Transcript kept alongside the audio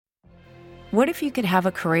What if you could have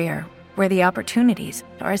a career where the opportunities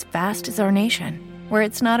are as vast as our nation, where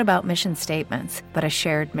it's not about mission statements, but a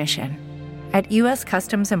shared mission? At U.S.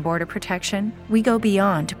 Customs and Border Protection, we go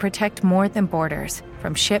beyond to protect more than borders.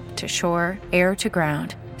 From ship to shore, air to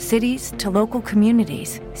ground, cities to local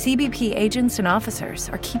communities, CBP agents and officers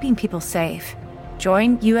are keeping people safe.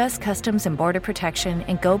 Join U.S. Customs and Border Protection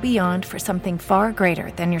and go beyond for something far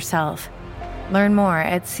greater than yourself. Learn more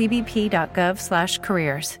at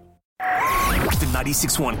cbp.gov/careers. The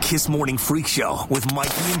 96.1 Kiss Morning Freak Show with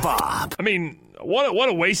Mikey and Bob. I mean, what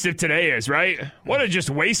a waste of today is, right? What a just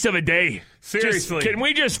waste of a day. Seriously. Can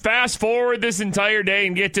we just fast forward this entire day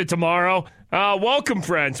and get to tomorrow? Welcome,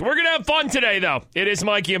 friends. We're going to have fun today, though. It is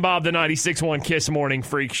Mikey and Bob, the 96.1 Kiss Morning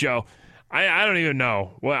Freak Show. I don't even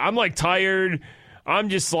know. Well, I'm like tired. I'm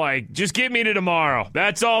just like, just get me to tomorrow.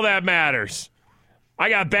 That's all that matters. I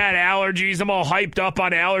got bad allergies. I'm all hyped up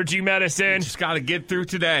on allergy medicine. Just got to get through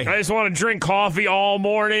today. I just want to drink coffee all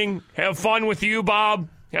morning. Have fun with you, Bob.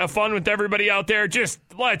 Have fun with everybody out there. Just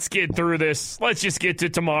let's get through this. Let's just get to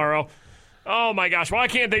tomorrow. Oh, my gosh. Why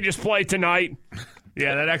can't they just play tonight?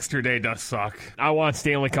 Yeah, that extra day does suck. I want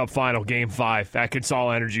Stanley Cup Final Game 5 at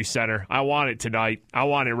Keisel Energy Center. I want it tonight. I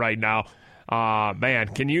want it right now. Man,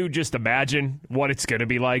 can you just imagine what it's going to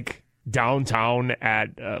be like downtown at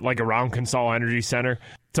like around Keisel Energy Center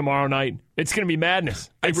tomorrow night? It's going to be madness.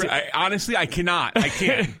 Honestly, I cannot. I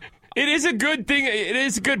can't. It is a good thing. It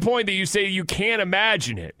is a good point that you say you can't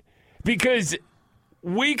imagine it, because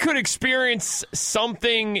we could experience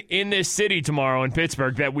something in this city tomorrow in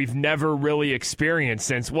Pittsburgh that we've never really experienced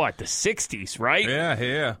since, what, the 60s, right?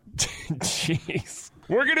 Yeah. Jeez.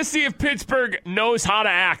 We're going to see if Pittsburgh knows how to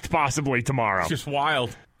act possibly tomorrow. It's just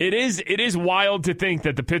wild. It is wild to think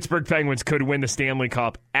that the Pittsburgh Penguins could win the Stanley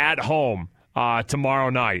Cup at home tomorrow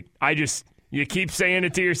night. You keep saying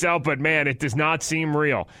it to yourself, but man, it does not seem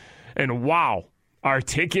real. And wow, are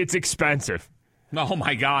tickets expensive? Oh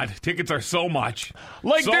my God, tickets are so much.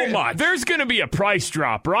 Like much. There's going to be a price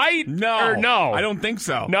drop, right? No. Or no? I don't think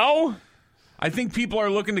so. No? I think people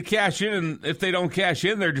are looking to cash in, and if they don't cash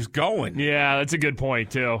in, they're just going. Yeah, that's a good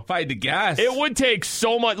point, too. If I had to guess. It would take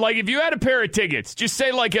so much. Like, if you had a pair of tickets, just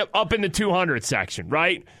say, like, up in the 200 section,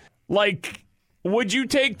 right? Like, would you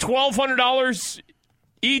take $1,200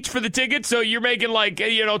 each for the tickets? So you're making, like,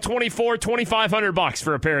 $2,500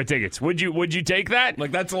 for a pair of tickets. Would you take that?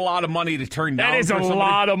 Like, that's a lot of money to turn down. That is a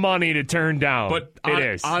lot of money to turn down. But it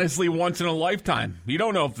is. Honestly, once in a lifetime. You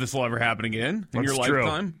don't know if this will ever happen again in your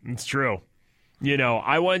lifetime. It's true.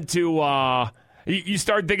 I went to, you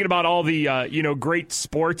start thinking about all the, great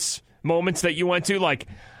sports moments that you went to. Like,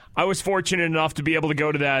 I was fortunate enough to be able to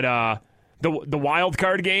go to that, the wild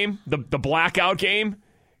card game, the blackout game.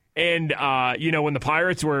 And, when the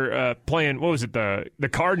Pirates were playing, what was it, the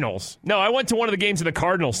Cardinals? No, I went to one of the games of the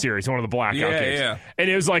Cardinals series, one of the blackout games. Yeah. And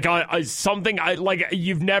it was like something, like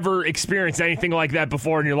you've never experienced anything like that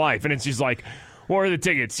before in your life. And it's just like, what are the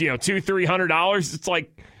tickets? $200-$300? It's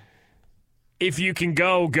like, if you can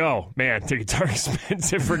go. Man, tickets are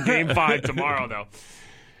expensive for Game 5 tomorrow, though.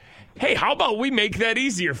 Hey, how about we make that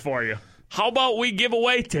easier for you? How about we give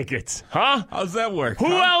away tickets, huh? How's that work?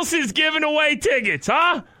 Who else is giving away tickets,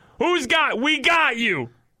 huh? We got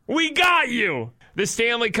you. The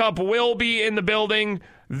Stanley Cup will be in the building.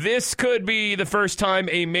 This could be the first time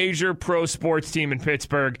a major pro sports team in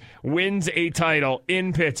Pittsburgh wins a title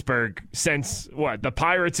in Pittsburgh since, the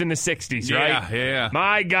Pirates in the 60s, right? Yeah.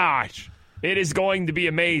 My gosh. It is going to be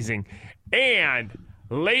amazing. And,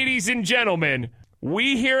 ladies and gentlemen,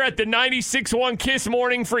 we here at the 96.1 Kiss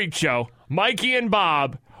Morning Freak Show, Mikey and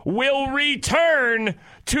Bob, will return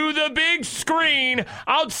to the big screen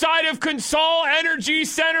outside of Keisel Energy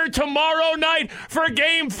Center tomorrow night for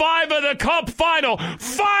Game 5 of the Cup Final.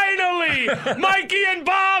 Finally, Mikey and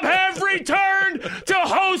Bob have returned to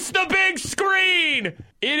host the big screen.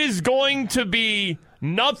 It is going to be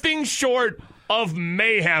nothing short of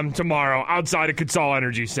mayhem tomorrow outside of Keisel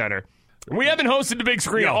Energy Center. We haven't hosted the big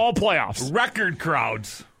screen all playoffs. Record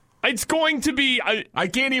crowds. It's going to be... I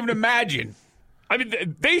can't even imagine. I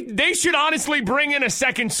mean, they should honestly bring in a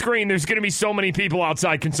second screen. There's going to be so many people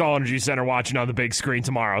outside Keisel Energy Center watching on the big screen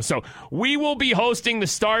tomorrow. So we will be hosting the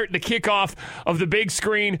kickoff of the big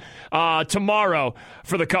screen tomorrow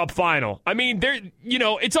for the Cup Final. I mean,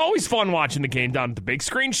 it's always fun watching the game down at the big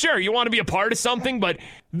screen. Sure, you want to be a part of something, but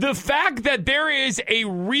the fact that there is a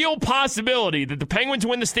real possibility that the Penguins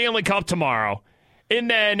win the Stanley Cup tomorrow, and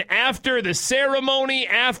then after the ceremony,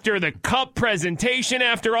 after the cup presentation,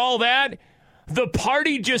 after all that, the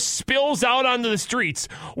party just spills out onto the streets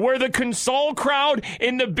where the console crowd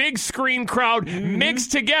and the big screen crowd mix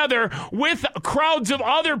together with crowds of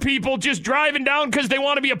other people just driving down because they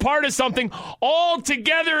want to be a part of something, all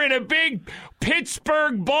together in a big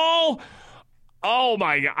Pittsburgh ball. Oh,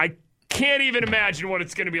 my God. I can't even imagine what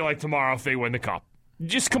it's going to be like tomorrow if they win the cup.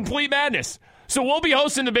 Just complete madness. So we'll be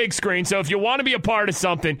hosting the big screen. So if you want to be a part of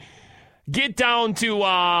something, get down to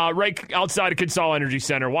right outside of Keisel Energy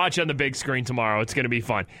Center. Watch on the big screen tomorrow. It's going to be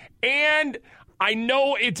fun. And I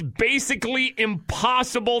know it's basically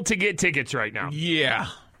impossible to get tickets right now. Yeah.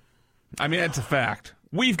 I mean, that's a fact.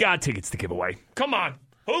 We've got tickets to give away. Come on.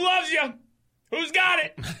 Who loves you? Who's got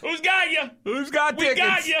it? Who's got you? Who's got tickets? We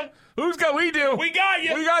got you. We do. We got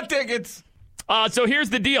you. We got tickets. So here's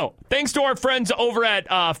the deal. Thanks to our friends over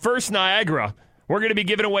at First Niagara, we're going to be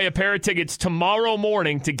giving away a pair of tickets tomorrow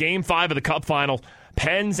morning to Game 5 of the Cup Final,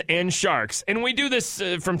 Pens and Sharks. And we do this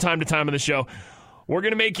from time to time on the show. We're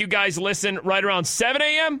going to make you guys listen right around 7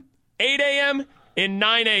 a.m., 8 a.m., and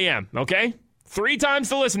 9 a.m., okay? 3 times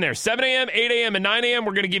to listen there. 7 a.m., 8 a.m., and 9 a.m.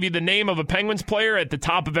 We're going to give you the name of a Penguins player at the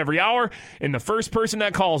top of every hour. And the first person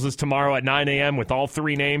that calls us tomorrow at 9 a.m. with all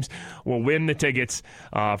 3 names will win the tickets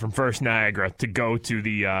from First Niagara to go to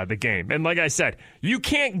the game. And like I said, you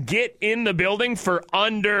can't get in the building for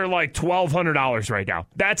under like $1,200 right now.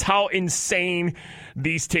 That's how insane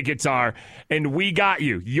these tickets are. And we got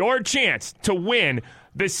you. Your chance to win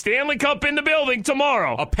the Stanley Cup in the building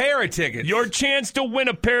tomorrow. A pair of tickets. Your chance to win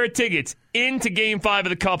a pair of tickets into Game 5 of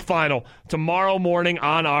the Cup Final tomorrow morning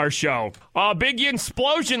on our show. Big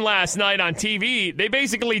Yinzsplosion last night on TV. They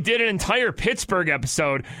basically did an entire Pittsburgh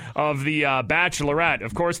episode of the Bachelorette.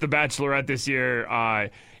 Of course, the Bachelorette this year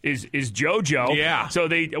is JoJo. Yeah. So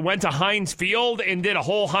they went to Heinz Field and did a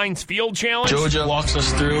whole Heinz Field challenge. JoJo walks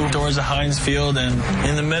us through doors of Heinz Field, and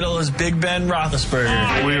in the middle is Big Ben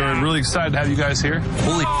Roethlisberger. We are really excited to have you guys here.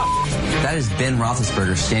 Holy that is Ben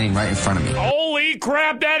Roethlisberger standing right in front of me. Holy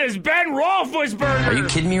crap, that is Ben Roethlisberger. Are you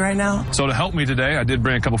kidding me right now? So to help me today, I did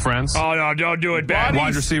bring a couple friends. Oh, no, don't do it, Ben.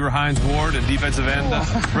 Wide receiver Hines Ward and defensive end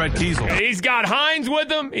Brett Keisel. He's got Hines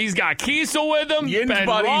with him. He's got Keisel with him. Yinz Ben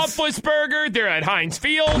buddies. Roethlisberger. They're at Heinz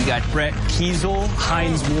Field. We got Brett Keisel,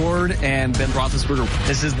 Hines Ward, and Ben Roethlisberger.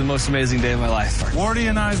 This is the most amazing day of my life. Wardy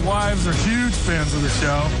and I's wives are huge fans of the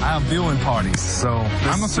show. I have viewing parties, so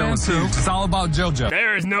I'm a fan too. It's all about JoJo.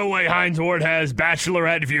 There is no way Hines Ward has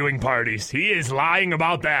Bachelorette viewing parties. He is lying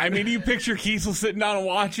about that. I mean, do you picture Keisel sitting down and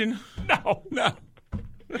watching? No.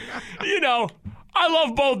 You know, I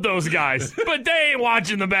love both those guys, but they ain't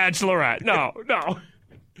watching The Bachelorette. No.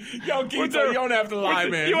 Yo, Keisel, you don't have to lie,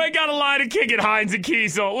 man. You ain't got to lie to kick it, Hines and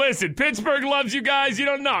Keisel. Listen, Pittsburgh loves you guys. You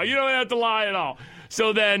don't know. You don't have to lie at all.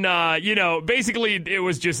 So then, basically it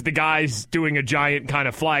was just the guys doing a giant kind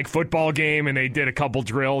of flag football game, and they did a couple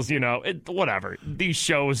drills, whatever. These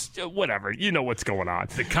shows, whatever. You know what's going on.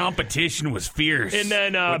 The competition was fierce. And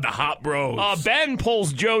then with the hot bros. Ben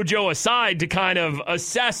pulls JoJo aside to kind of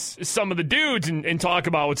assess some of the dudes and talk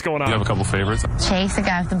about what's going on. You have a couple favorites? Chase, the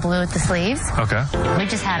guy with the blue with the sleeves. Okay. We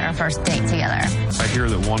just had our first date together. I hear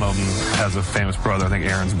that one of them has a famous brother. I think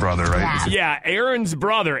Aaron's brother, right? Yeah, Aaron's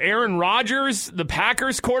brother. Aaron Rodgers, the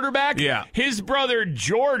Packers quarterback. Yeah. His brother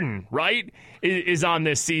Jordan, right, is on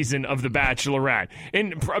this season of The Bachelorette.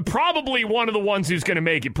 And probably one of the ones who's going to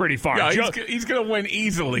make it pretty far. Yeah, he's going to win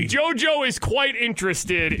easily. JoJo is quite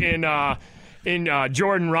interested in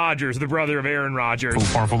Jordan Rodgers, the brother of Aaron Rodgers.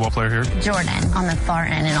 Former football player here? Jordan on the far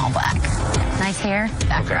end in all black. Nice hair,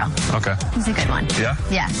 back row. Okay. He's a good one. Yeah?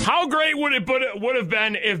 Yeah. How great would have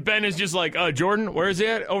been if Ben is just like, Jordan, where is he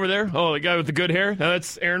at? Over there? Oh, the guy with the good hair? Now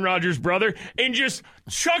that's Aaron Rodgers' brother. And just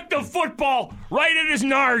chuck the football right at his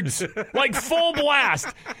nards, like full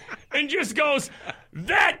blast. And just goes,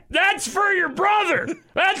 that's for your brother.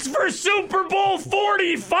 That's for Super Bowl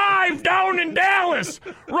 45 down in Dallas.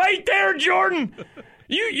 Right there, Jordan.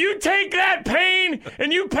 You take that pain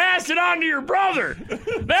and you pass it on to your brother.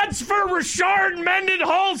 That's for Rashard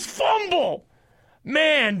Mendenhall's fumble.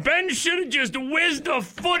 Man, Ben should have just whizzed a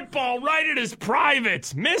football right at his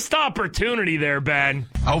privates. Missed opportunity there, Ben.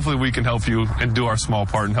 Hopefully we can help you and do our small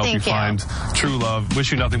part and help Thank you. find true love.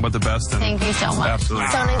 Wish you nothing but the best. And Thank you so much. Absolutely.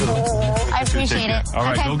 So nice. I appreciate it. All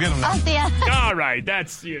right, okay. go get him now. I'll see ya. All right,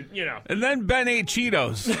 that's, you know. And then Ben ate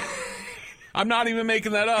Cheetos. I'm not even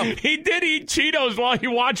making that up. He did eat Cheetos while he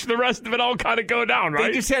watched the rest of it all kind of go down,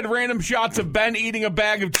 right? They just had random shots of Ben eating a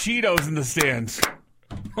bag of Cheetos in the stands.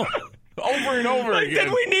 Over and over again.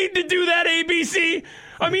 Did we need to do that, ABC?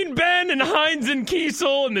 I mean, Ben and Hines and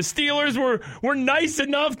Keisel and the Steelers were nice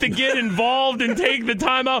enough to get involved and take the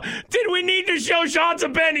time out. Did we need to show shots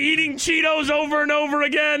of Ben eating Cheetos over and over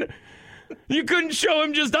again? You couldn't show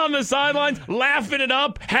him just on the sidelines, laughing it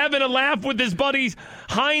up, having a laugh with his buddies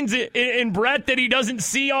Hines and Brett that he doesn't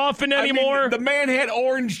see often anymore. The man had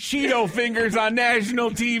orange Cheeto fingers on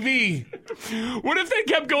national TV. What if they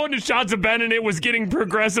kept going to shots of Ben and it was getting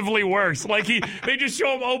progressively worse? Like they just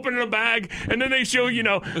show him opening a bag, and then they show,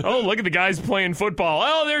 oh, look at the guys playing football.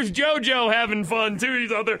 Oh, there's JoJo having fun, too.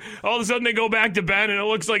 He's out there. All of a sudden they go back to Ben, and it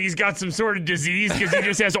looks like he's got some sort of disease because he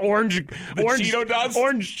just has orange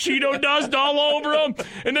Cheeto dust all over him.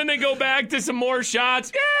 And then they go back to some more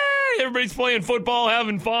shots. Yay! Everybody's playing football,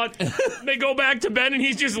 having fun. They go back to Ben, and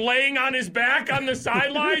he's just laying on his back on the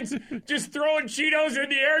sidelines, just throwing Cheetos in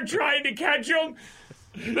the air, trying to catch them.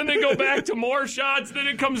 Then they go back to more shots. Then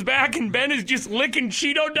it comes back, and Ben is just licking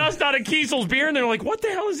Cheeto dust out of Keisel's beer. And they're like, what the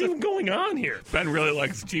hell is even going on here? Ben really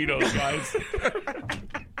likes Cheetos, guys.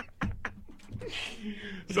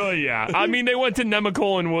 So, yeah. I mean, they went to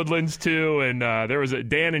Nemacolin Woodlands, too, and there was a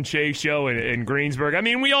Dan and Shay show in Greensburg. I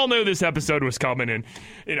mean, we all knew this episode was coming, and,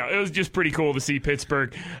 it was just pretty cool to see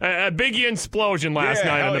Pittsburgh. A big Yinzsplosion last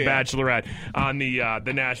night on the Bachelorette on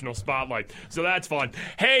the national spotlight. So that's fun.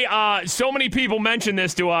 Hey, so many people mentioned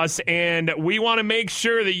this to us, and we want to make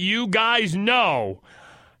sure that you guys know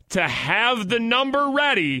to have the number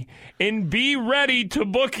ready and be ready to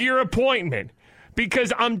book your appointment.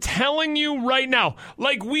 Because I'm telling you right now,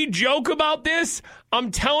 like we joke about this,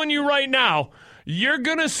 I'm telling you right now, you're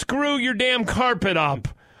going to screw your damn carpet up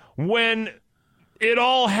when it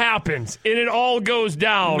all happens and it all goes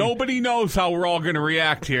down. Nobody knows how we're all going to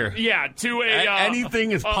react here. Yeah, to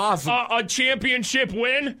anything is possible. A championship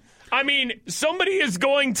win. I mean, somebody is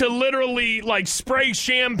going to literally spray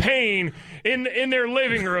champagne in their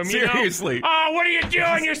living room. Seriously. Oh, what are you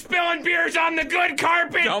doing? You're spilling beers on the good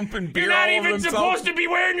carpet. Dumping beer. You're not all even over supposed to be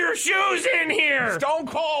wearing your shoes in here. Stone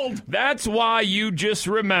cold. That's why you just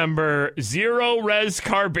remember Zero Res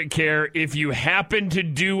Carpet Care if you happen to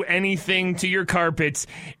do anything to your carpets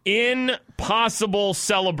in possible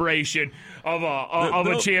celebration of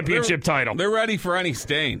a championship title. They're ready for any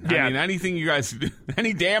stain. Yeah. I mean, anything you guys,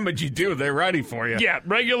 any damage you do, they're ready for you. Yeah,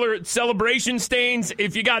 regular celebration stains.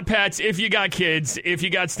 If you got pets, if you got kids, if you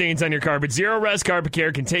got stains on your carpet, Zero Res Carpet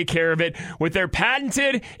Care can take care of it with their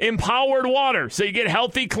patented empowered water. So you get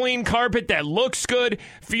healthy, clean carpet that looks good,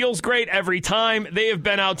 feels great every time. They have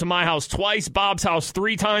been out to my house twice, Bob's house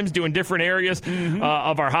 3 times, doing different areas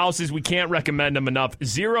of our houses. We can't recommend them enough.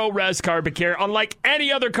 Zero Res Carpet Care, unlike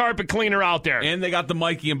any other carpet cleaner out there. And they got the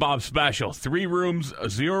Mikey and Bob special. 3 rooms,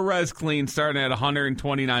 Zero Res clean, starting at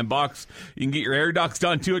 $129. You can get your air ducts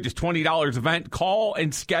done too at just $20 event. Call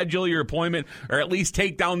and schedule your appointment, or at least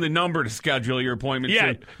take down the number to schedule your appointment.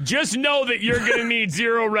 Yeah, just know that you're going to need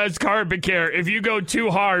Zero Res Carpet Care if you go too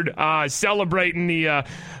hard celebrating the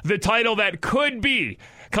title that could be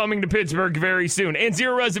coming to Pittsburgh very soon. And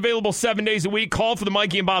Zero Res available 7 days a week. Call for the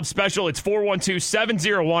Mikey and Bob special. It's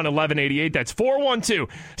 412-701-1188. That's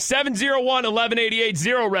 412-701-1188.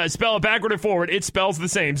 Zero Res. Spell it backward or forward. It spells the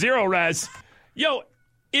same. Zero Res. Yo,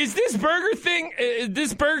 is this Burger King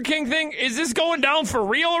thing, is this going down for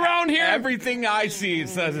real around here? Everything I see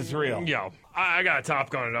says it's real. Yo, I got to Top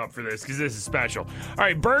Gun it up for this because this is special. All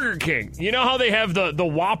right, Burger King. You know how they have the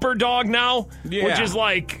Whopper dog now? Yeah. Which is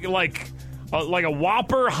like a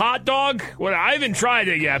Whopper hot dog? Well, I haven't tried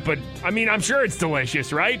it yet, but I mean, I'm sure it's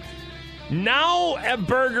delicious, right? Now at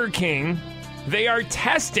Burger King, they are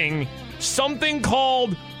testing something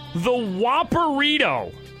called the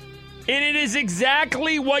Whopperito. And it is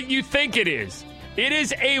exactly what you think it is. It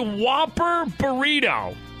is a Whopper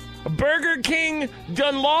burrito. Burger King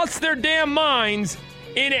done lost their damn minds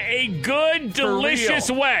in a good, delicious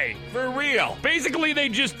way. For real. Basically, they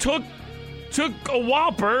just took a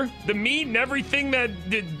Whopper, the meat and everything that,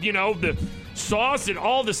 the sauce and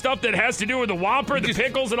all the stuff that has to do with the Whopper, the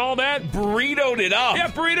pickles and all that. Burritoed it up. Yeah,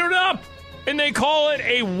 burritoed it up. And they call it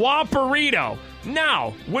a Whopperito.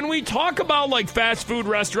 Now, when we talk about fast food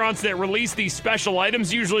restaurants that release these special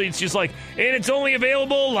items, usually it's just and it's only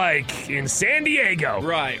available in San Diego.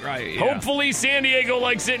 Right, yeah. Hopefully San Diego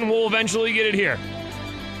likes it and we'll eventually get it here.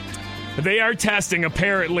 They are testing,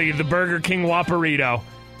 apparently, the Burger King Whopperito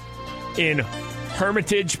in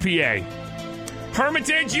Hermitage, PA.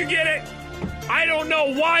 Hermitage, you get it? I don't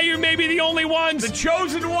know why you may be the only ones. The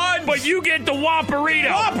chosen ones. But you get the Whopperito.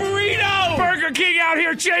 Whopperito! Burger King out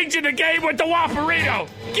here changing the game with the Whopperito.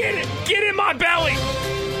 Get it. Get in my belly.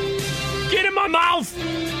 Get in my mouth.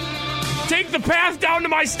 Take the path down to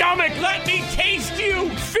my stomach. Let me taste you.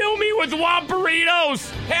 Fill me with Whopperitos.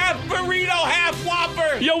 Half burrito, half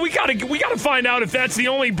Whopper. Yo, we gotta find out if that's the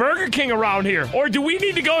only Burger King around here. Or do we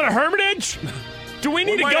need to go to Hermitage? Do we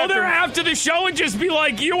need to go there after the show and just be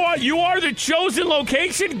like, you are the chosen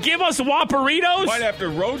location? Give us Whoperitos? Might have to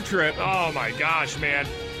road trip. Oh, my gosh, man.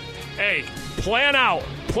 Hey, plan it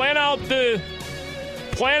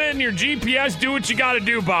in your GPS. Do what you got to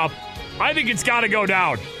do, Bob. I think it's got to go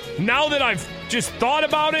down. Now that I've just thought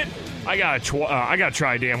about it, I gotta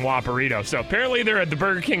try a damn Whopperito. So apparently they're at the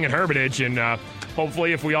Burger King in Hermitage, and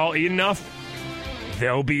hopefully if we all eat enough,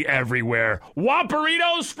 they'll be everywhere.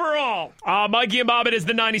 Whopperitos for all. Mikey and Bob, it is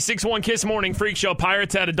the 96.1 Kiss Morning Freak Show.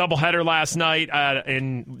 Pirates had a doubleheader last night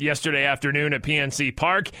and yesterday afternoon at PNC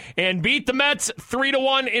Park and beat the Mets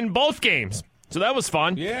 3-1 in both games. So that was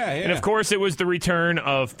fun. Yeah. And, of course, it was the return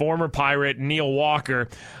of former Pirate Neil Walker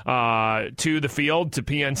to the field, to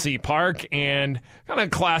PNC Park, and kind of a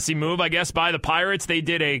classy move, I guess, by the Pirates. They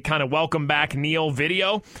did a kind of welcome back Neil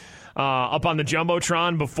video up on the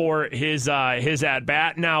Jumbotron before his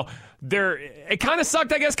at-bat. Now, it kind of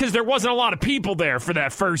sucked, I guess, because there wasn't a lot of people there for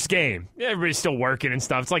that first game. Everybody's still working and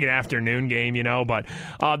stuff. It's like an afternoon game, but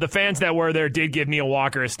the fans that were there did give Neil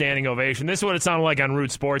Walker a standing ovation. This is what it sounded like on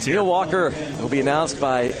Root Sports here. Neil Walker will be announced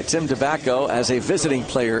by Tim DeBacco as a visiting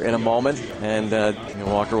player in a moment, and Neil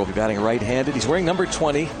Walker will be batting right-handed. He's wearing number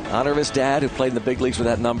 20, honor of his dad, who played in the big leagues with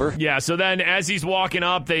that number. Yeah, so then as he's walking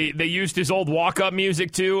up, they used his old walk-up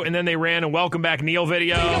music, too, and then they ran a Welcome Back Neil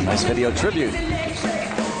video. Nice video tribute.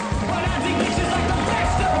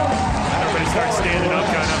 Start standing up,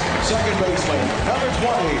 kind of. Second baseman, number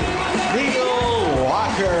 20, Neil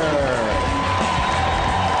Walker.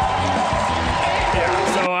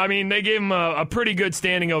 Yeah, so, I mean, they gave him a pretty good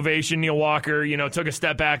standing ovation. Neil Walker, took a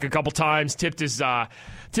step back a couple times, tipped his hat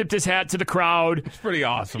to the crowd. It's pretty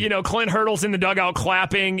awesome. Clint Hurdle's in the dugout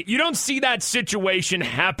clapping. You don't see that situation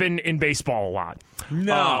happen in baseball a lot.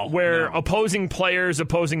 No. Where opposing players,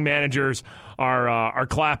 opposing managers are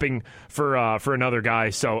clapping for another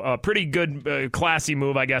guy. So a pretty good, classy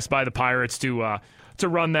move, I guess, by the Pirates to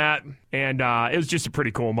run that. And it was just a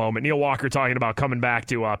pretty cool moment. Neil Walker talking about coming back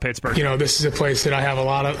to Pittsburgh. This is a place that I have a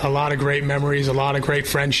lot of great memories, a lot of great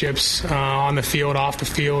friendships on the field, off the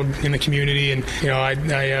field, in the community. And I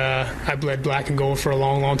bled black and gold for a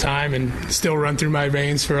long, long time, and still run through my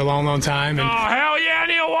veins for a long, long time. And hell yeah,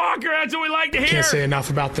 Neil Walker! That's what we like to hear. Can't say enough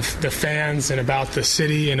about the fans and about the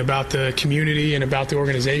city and about the community and about the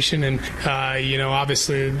organization. And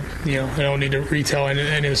obviously, I don't need to retell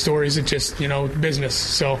any of the stories. It's just business.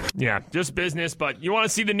 So yeah. Just business, but you want to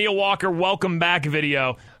see the Neil Walker welcome back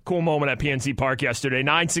video. Cool moment at PNC Park yesterday.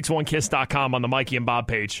 961kiss.com on the Mikey and Bob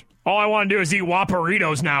page. All I want to do is eat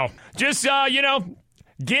Whoperitos now. Just,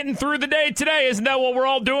 getting through the day today. Isn't that what we're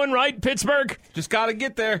all doing, right, Pittsburgh? Just got to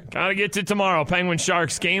get there. Got to get to tomorrow. Penguin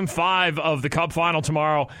Sharks, Game 5 of the Cup Final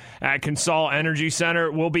tomorrow at Keisel Energy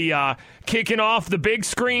Center. We'll be kicking off the big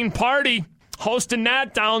screen party. Hosting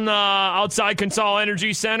that down outside Keisel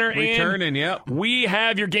Energy Center. Returning, yep. We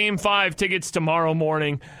have your Game 5 tickets tomorrow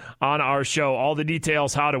morning on our show. All the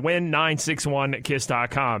details, how to win,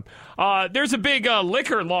 961kiss.com. There's a big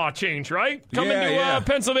liquor law change, right? Coming to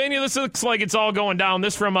Pennsylvania. This looks like it's all going down.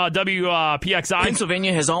 This from WPXI.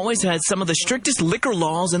 Pennsylvania has always had some of the strictest liquor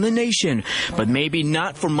laws in the nation, but maybe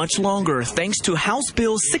not for much longer, thanks to House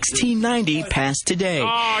Bill 1690 passed today.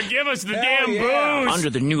 Oh, give us the damn booze.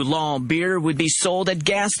 Under the new law, beer would be sold at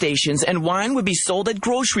gas stations and wine would be sold at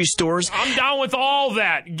grocery stores. I'm down with all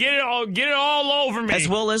that. Get it all over me. As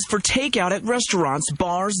well as for takeout at restaurants,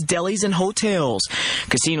 bars, delis, and hotels.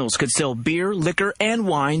 Casinos could sell beer, liquor, and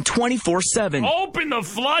wine 24/7. Open the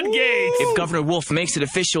floodgates! If Governor Wolf makes it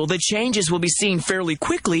official, the changes will be seen fairly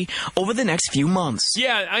quickly over the next few months.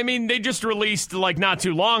 Yeah, I mean, they just released, not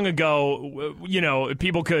too long ago,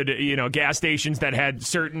 people could, gas stations that had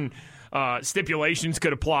certain stipulations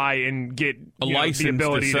could apply and get a license the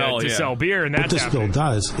ability to sell beer. And that's what this bill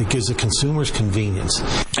does, it gives the consumers convenience.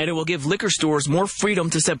 And it will give liquor stores more freedom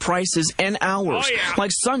to set prices and hours,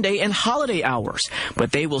 like Sunday and holiday hours.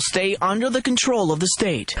 But they will stay under the control of the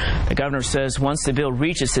state. The governor says once the bill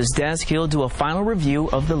reaches his desk, he'll do a final review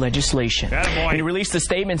of the legislation. And he released a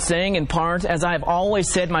statement saying, in part, as I've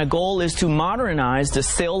always said, my goal is to modernize the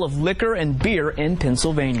sale of liquor and beer in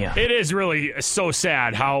Pennsylvania. It is really so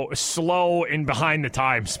sad how slow and behind the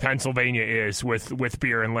times Pennsylvania is with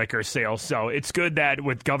beer and liquor sales. So it's good that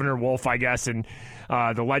with Governor Wolf, I guess, and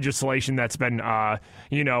the legislation that's been,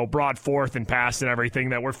 brought forth and passed and everything,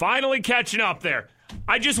 that we're finally catching up there.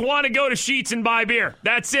 I just want to go to Sheetz and buy beer.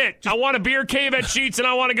 That's it. I want a beer cave at Sheetz, and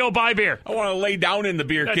I want to go buy beer. I want to lay down in the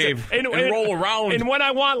beer cave and roll around. And when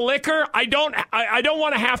I want liquor, I don't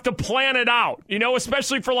want to have to plan it out.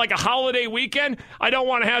 Especially for like a holiday weekend, I don't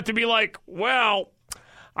want to have to be like, well,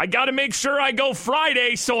 I got to make sure I go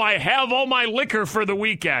Friday so I have all my liquor for the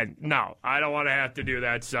weekend. No, I don't want to have to do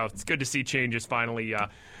that. So it's good to see changes finally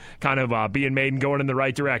kind of being made and going in the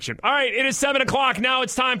right direction. All right, it is 7 o'clock now.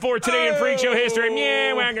 It's time for Today in Freak Show History.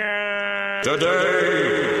 Today in Freak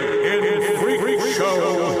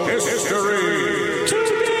Show History.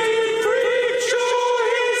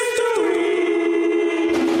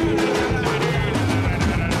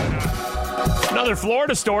 Another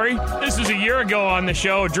Florida story. This was a year ago on the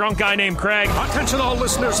show. A drunk guy named Craig. Attention all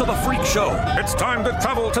listeners of the Freak Show. It's time to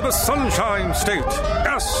travel to the Sunshine State.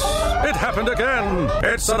 Yes, it happened again.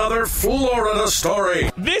 It's another Florida story.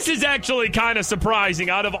 This is actually kind of surprising.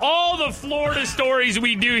 Out of all the Florida stories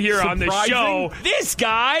we do here on the show, this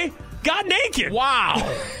guy got naked.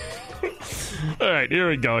 Wow. All right, here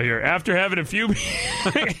we go here. After having a few...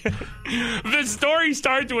 The story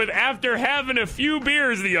starts with after having a few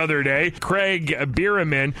beers the other day, Craig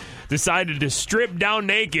Bierman decided to strip down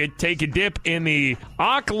naked, take a dip in the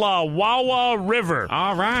Ocklawawa River.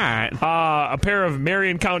 All right. A pair of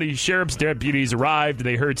Marion County Sheriff's deputies arrived.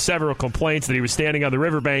 They heard several complaints that he was standing on the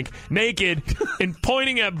riverbank naked and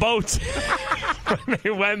pointing at boats when they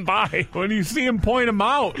went by. When you see him point them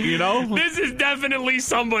out, you know? This is definitely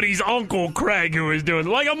somebody's Uncle Craig who is doing it.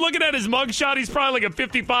 Like, I'm looking at his mugshot. He's probably like a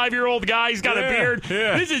 55-year-old guy. He's got a beard.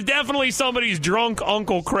 Yeah. This is definitely somebody's drunk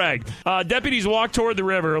Uncle Craig. Deputies walked toward the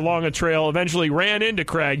river along a trail, eventually ran into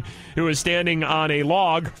Craig, who was standing on a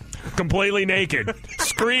log, completely naked,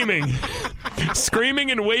 screaming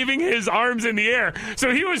and waving his arms in the air.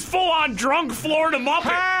 So he was full-on drunk Florida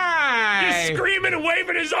Muppet. Hey! Just screaming and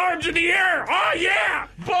waving his arms in the air. Oh, yeah!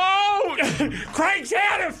 Boat! Craig's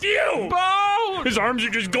had a few! Boat! His arms are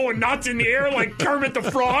just going nuts in the air like Kermit the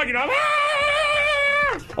Frog, and I'm...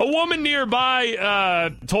 A woman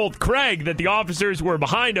nearby told Craig that the officers were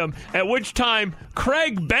behind him, at which time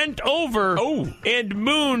Craig bent over and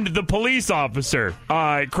mooned the police officer.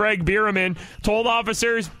 Craig Bierman told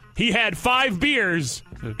officers he had 5 beers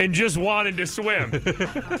and just wanted to swim.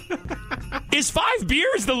 Is 5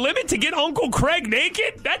 beers the limit to get Uncle Craig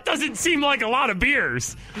naked? That doesn't seem like a lot of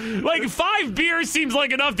beers. Like, 5 beers seems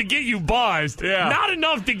like enough to get you buzzed. Yeah. Not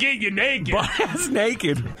enough to get you naked. Buzzed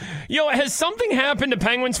naked. Yo, has something happened to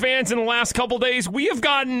Penguins fans in the last couple days? We have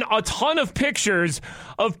gotten a ton of pictures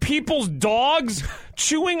of people's dogs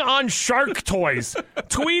chewing on shark toys.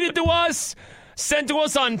 Tweeted to us, sent to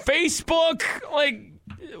us on Facebook. Like,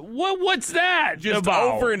 what's that just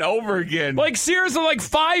about? Over and over again. Like, seriously, like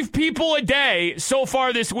 5 people a day so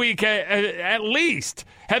far this week, at least,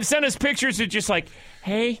 have sent us pictures of just like,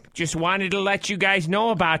 hey, just wanted to let you guys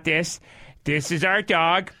know about this. This is our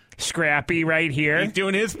dog, Scrappy, right here. He's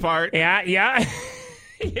doing his part. Yeah. Yeah,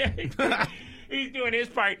 he's doing his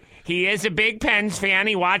part. He is a big Pens fan.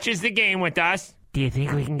 He watches the game with us. Do you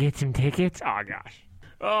think we can get some tickets? Oh, gosh.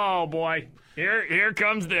 Oh, boy. Here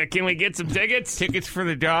comes the, can we get some tickets? Tickets for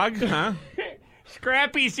the dog, huh?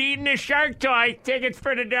 Scrappy's eating a shark toy. Tickets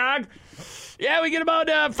for the dog. Yeah, we get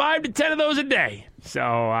about 5 to 10 of those a day.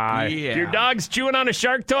 So, if your dog's chewing on a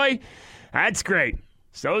shark toy, that's great.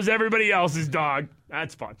 So's everybody else's dog.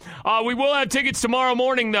 That's fun. We will have tickets tomorrow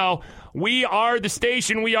morning, though. We are the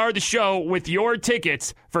station, we are the show with your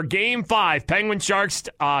tickets for Game 5, Penguins Sharks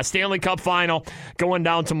Stanley Cup Final, going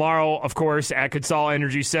down tomorrow, of course, at Keisel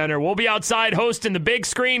Energy Center. We'll be outside hosting the big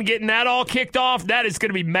screen, getting that all kicked off. That is going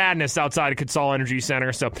to be madness outside of Keisel Energy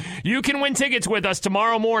Center. So you can win tickets with us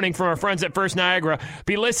tomorrow morning from our friends at First Niagara.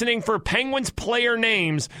 Be listening for Penguins player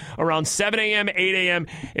names around 7 a.m., 8 a.m.,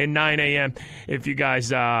 and 9 a.m. if you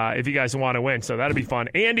guys want to win. So that'll be fun.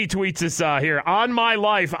 Andy tweets us here. On my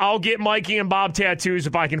life, I'll get Mikey and Bob tattoos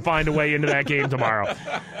if I can find a way into that game tomorrow.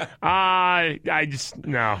 Come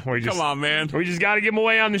on, man. We just got to give them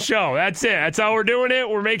away on the show. That's it. That's how we're doing it.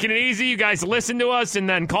 We're making it easy. You guys listen to us and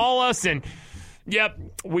then call us, and yep,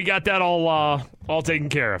 we got that all taken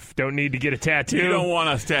care of. Don't need to get a tattoo. You don't want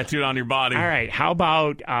us tattooed on your body. All right. How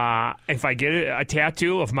about if I get a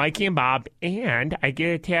tattoo of Mikey and Bob, and I get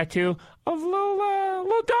a tattoo of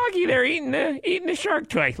little doggy there eating the shark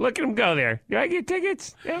toy? Look at him go there. Do I get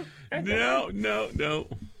tickets? Yeah. No.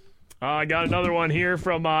 I got another one here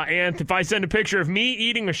from Anth. If I send a picture of me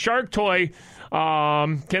eating a shark toy,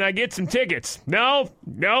 can I get some tickets? Nope,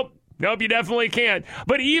 you definitely can't.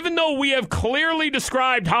 But even though we have clearly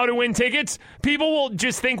described how to win tickets, people will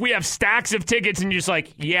just think we have stacks of tickets and just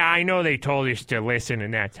like, yeah, I know they told us to listen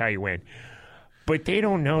and that's how you win. But they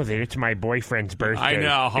don't know that it's my boyfriend's birthday. I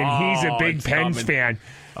know. And he's a big Pens fan.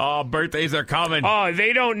 Oh, birthdays are coming. Oh,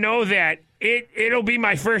 they don't know that. It'll be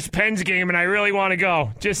my first Pens game, and I really want to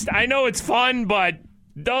go. I know it's fun, but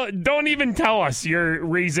Don't even tell us your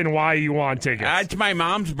reason why you want tickets. It's my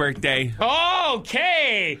mom's birthday.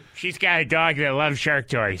 Okay. She's got a dog that loves shark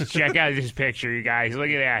toys. Check out this picture, you guys. Look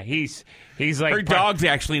at that. He's like her dog's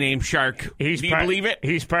actually named Shark. Do you believe it?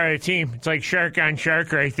 He's part of the team. It's like shark on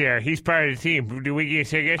shark right there. He's part of the team. Do we get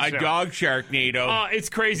tickets? A dog Sharknado. It's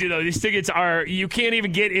crazy though. These tickets you can't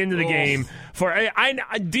even get into the game for.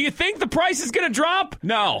 Do you think the price is going to drop?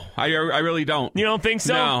 No, I really don't. You don't think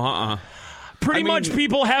so? No, Pretty much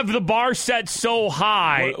people have the bar set so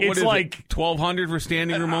high. What it's like $1,200 for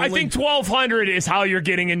standing room only? I think $1,200 is how you're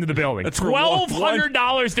getting into the building.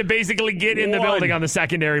 $1,200 to basically get in the building on the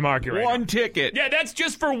secondary market right One now. ticket. Yeah, that's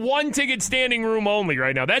just for one ticket standing room only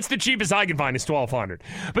right now. That's the cheapest I can find is $1,200.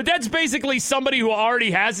 But that's basically somebody who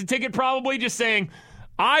already has a ticket probably just saying,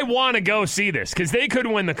 I want to go see this because they could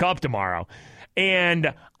win the cup tomorrow.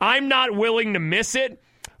 And I'm not willing to miss it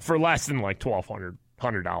for less than like $1,200.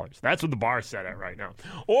 That's what the bar's set at right now.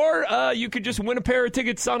 Or you could just win a pair of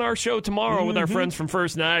tickets on our show tomorrow with our friends from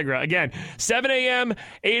First Niagara. Again, 7 a.m.,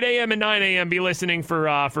 8 a.m., and 9 a.m. Be listening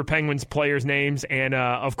for Penguins players' names. And,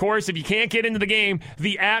 of course, if you can't get into the game,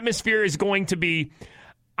 the atmosphere is going to be,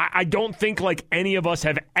 I don't think like any of us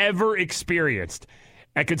have ever experienced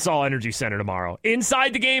at Keisel Energy Center tomorrow.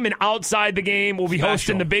 Inside the game and outside the game, we'll be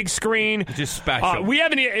hosting the big screen. Just special. We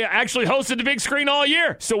haven't actually hosted the big screen all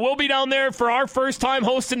year, so we'll be down there for our first time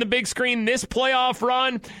hosting the big screen this playoff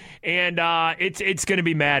run, and it's going to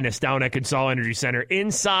be madness down at Keisel Energy Center,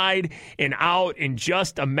 inside and out, and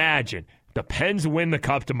just imagine the Pens win the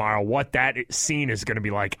cup tomorrow, what that scene is going to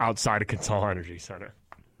be like outside of Keisel Energy Center.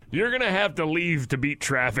 You're going to have to leave to beat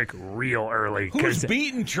traffic real early. Who's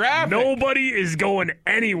beating traffic? Nobody is going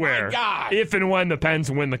anywhere if and when the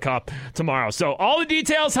Pens win the cup tomorrow. So all the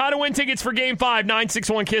details, how to win tickets for Game 5,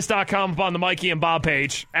 961kiss.com up on the Mikey and Bob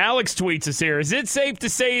page. Alex tweets us here. Is it safe to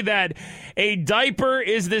say that a diaper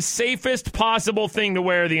is the safest possible thing to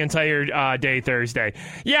wear the entire day Thursday?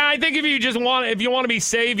 Yeah, I think if you want to be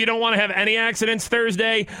safe, you don't want to have any accidents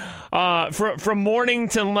Thursday. From morning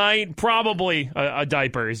till night, probably a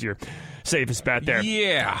diaper is your safest bet there.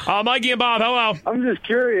 Yeah. Mikey and Bob, hello. I'm just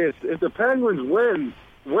curious, if the Penguins win,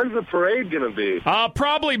 when's the parade going to be?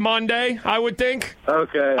 Probably Monday, I would think.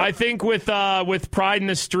 Okay. I think with Pride in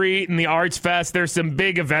the Street and the Arts Fest, there's some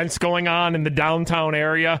big events going on in the downtown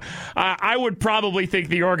area. I would probably think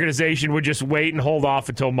the organization would just wait and hold off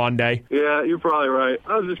until Monday. Yeah, you're probably right.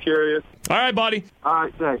 I was just curious. All right, buddy. All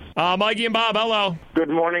right, thanks. Mikey and Bob, hello. Good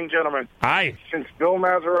morning, gentlemen. Hi. Since Bill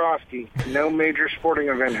Mazeroski, no major sporting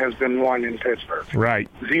event has been won in Pittsburgh. Right.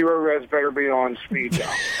 Zero res better be on speed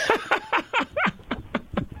dial.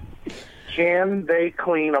 Can they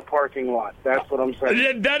clean a parking lot? That's what I'm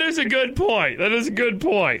saying. That is a good point.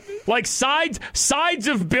 Like sides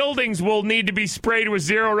of buildings will need to be sprayed with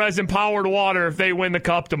zero resin powered water if they win the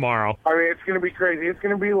cup tomorrow. I mean, it's going to be crazy. It's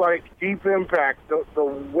going to be like Deep Impact. The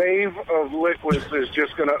wave of liquids is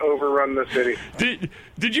just going to overrun the city.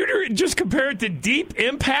 Did you just compare it to Deep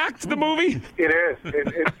Impact, the movie? It is.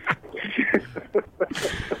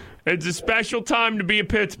 It's a special time to be a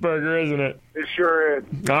Pittsburgher, isn't it? It sure is.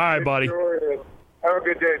 All right, buddy. It sure is. Have a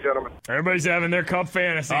good day, gentlemen. Everybody's having their cup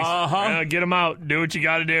fantasies. Get them out. Do what you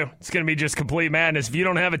got to do. It's going to be just complete madness. If you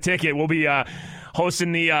don't have a ticket, we'll be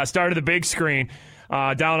hosting the start of the big screen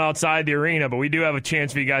down outside the arena, but we do have a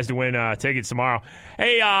chance for you guys to win tickets tomorrow.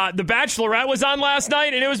 Hey, the Bachelorette was on last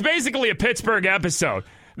night, and it was basically a Pittsburgh episode.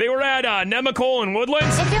 They were at Nemacolin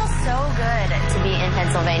Woodlands. It feels so good to be in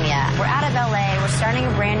Pennsylvania. We're out of LA. We're starting a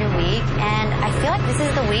brand new week, and I feel like this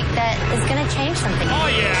is the week that is going to change something. Oh,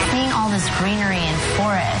 yeah. Seeing all this greenery and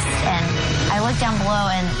forest, and I look down below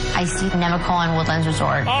and I see Nemacolin Woodlands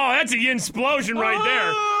Resort. Oh, that's a Yinzsplosion right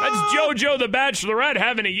there. That's JoJo the Bachelorette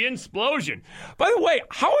having a Yinzsplosion. By the way,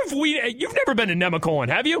 you've never been to Nemacolin,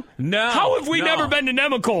 have you? No. How have we never been to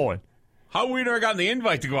Nemacolin? How have we never gotten the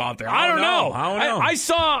invite to go out there? I don't know. I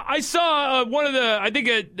saw one of the, I think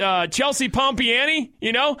Chelsea Pompiani,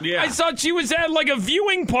 Yeah. I saw she was at like a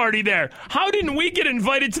viewing party there. How didn't we get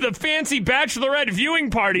invited to the fancy Bachelorette viewing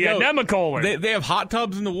party at Nemacolin? They have hot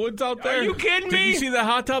tubs in the woods out there? Are you kidding me? Did you see the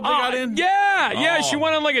hot tub they got in? Yeah. She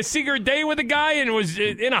went on like a secret date with a guy and was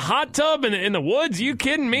in a hot tub in the woods. Are you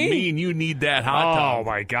kidding me? Me and you need that hot tub. Oh,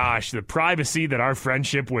 my gosh. The privacy that our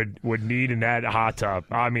friendship would need in that hot tub.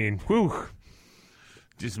 I mean, whew.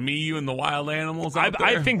 Just me, you, and the wild animals out there?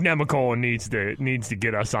 I think Nemacolin needs to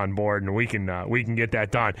get us on board, and we can get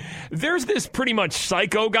that done. There's this pretty much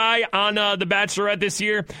psycho guy on The Bachelorette this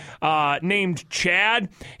year named Chad.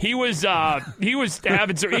 He was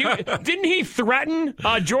having didn't he threaten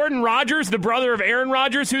Jordan Rogers, the brother of Aaron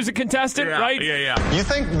Rodgers, who's a contestant, right? Yeah. You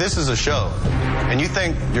think this is a show, and you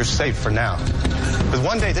think you're safe for now. Because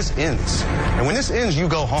Because one day this ends. And when this ends, you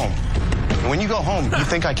go home. And when you go home, you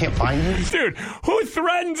think I can't find you? Dude, who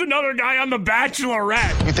threatens another guy on The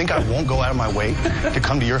Bachelorette? You think I won't go out of my way to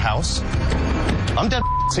come to your house? I'm dead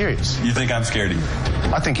serious. You think I'm scared of you?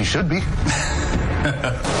 I think you should be.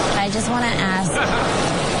 I just want to ask,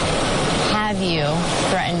 have you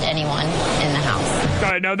threatened anyone in the house? All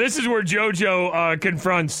right, now this is where JoJo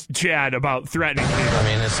confronts Chad about threatening people. I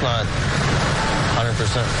mean, it's not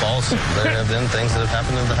 100% false. There have been things that have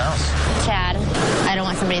happened in the house. Chad, I don't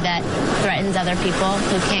want somebody that threatens other people,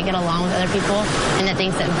 who can't get along with other people, and that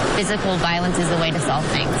thinks that physical violence is the way to solve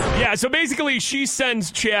things. Yeah, so basically she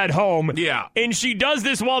sends Chad home. Yeah. And she does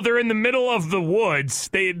this while they're in the middle of the woods.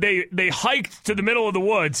 They hiked to the middle of the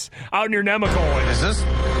woods out near Nemacolin. Is this,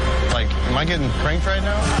 am I getting pranked right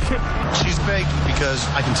now? She's fake because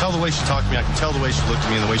I can tell the way she talked to me, I can tell the way she looked at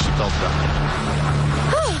me and the way she felt about me.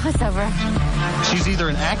 It's over. She's either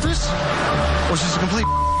an actress or she's a complete.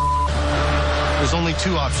 There's only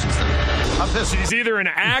two options there. I'm pissed. She's either an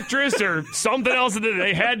actress or something else that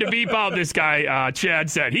they had to beep out. This guy, Chad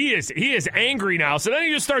said he is angry now. So then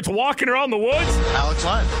he just starts walking around the woods. Alex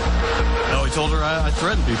lied. No, he told her I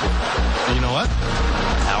threatened people. And you know what?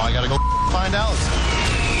 Now I gotta go find Alex.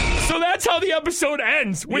 So that's how the episode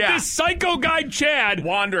ends, with this psycho guy Chad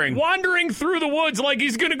wandering through the woods like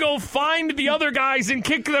he's going to go find the other guys and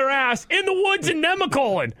kick their ass in the woods in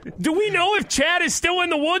Nemacolin. Do we know if Chad is still in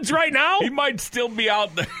the woods right now? He might still be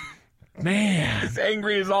out there. Man. He's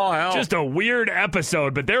angry as all hell. Just a weird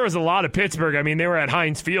episode, but there was a lot of Pittsburgh. I mean, they were at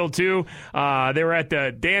Heinz Field, too. They were at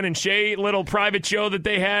the Dan and Shay little private show that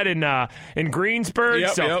they had in Greensburg.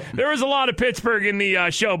 There was a lot of Pittsburgh in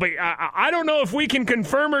the show, but I don't know if we can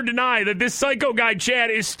confirm or deny that this psycho guy,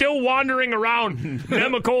 Chad, is still wandering around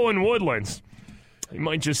Nemacolin Woodlands. He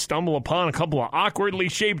might just stumble upon a couple of awkwardly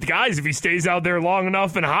shaped guys if he stays out there long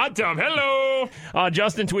enough in a hot tub. Hello!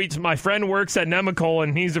 Justin tweets, my friend works at Nemacolin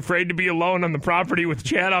and he's afraid to be alone on the property with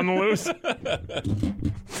Chad on the loose.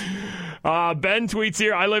 Ben tweets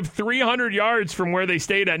here, I live 300 yards from where they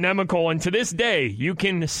stayed at Nemacolin. To this day, you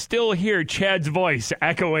can still hear Chad's voice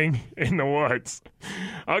echoing in the woods.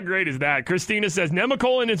 How great is that? Christina says,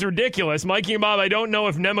 Nemacolin is ridiculous. Mikey and Bob, I don't know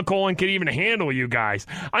if Nemacolin can even handle you guys.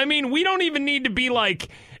 I mean, we don't even need to be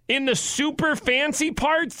in the super fancy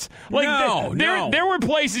parts. There were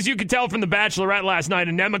places you could tell from the Bachelorette last night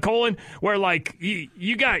in Nemacolin where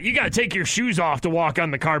you got to take your shoes off to walk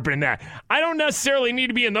on the carpet and that. I don't necessarily need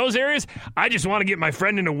to be in those areas. I just want to get my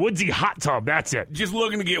friend in a woodsy hot tub. That's it. Just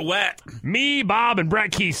looking to get wet. Me, Bob, and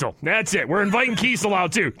Brett Keisel. That's it. We're inviting Keisel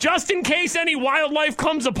out too. Just in case any wildlife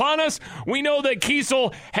comes upon us, we know that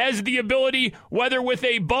Keisel has the ability, whether with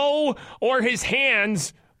a bow or his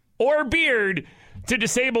hands or beard, to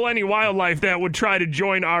disable any wildlife that would try to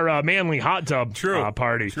join our manly hot tub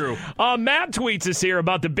party. True. Matt tweets us here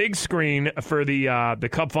about the big screen for the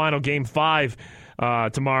Cup Final Game 5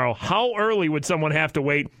 tomorrow. How early would someone have to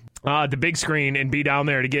wait the big screen and be down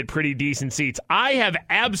there to get pretty decent seats? I have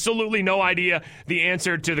absolutely no idea the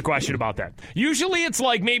answer to the question about that. Usually it's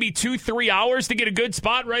maybe 2-3 hours to get a good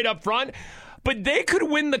spot right up front, but they could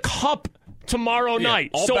win the Cup tomorrow night.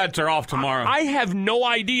 All bets are off tomorrow. I have no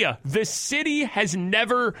idea. The city has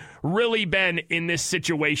never really been in this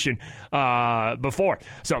situation before.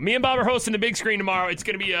 So me and Bob are hosting the big screen tomorrow. It's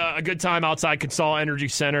going to be a good time outside Keisel Energy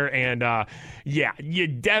Center. And I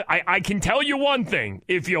can tell you one thing.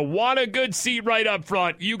 If you want a good seat right up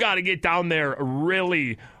front, you got to get down there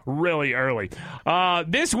really early.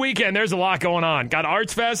 This weekend, there's a lot going on. Got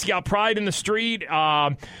Arts Fest, got Pride in the Street.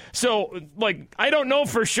 So, I don't know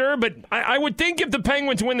for sure, but I would think if the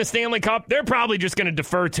Penguins win the Stanley Cup, they're probably just going to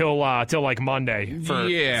defer till Monday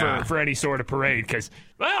for any sort of parade. Because,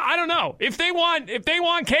 I don't know. If they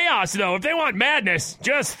want chaos, though, if they want madness,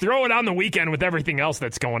 just throw it on the weekend with everything else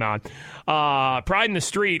that's going on. Pride in the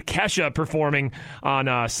Street, Kesha performing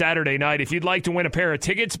on Saturday night. If you'd like to win a pair of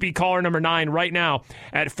tickets, be caller number 9 right now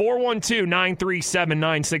at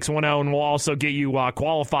 412-937-9610, and we'll also get you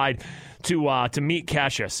qualified to meet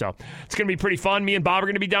Kesha. So it's going to be pretty fun. Me and Bob are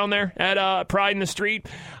going to be down there at Pride in the Street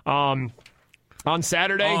on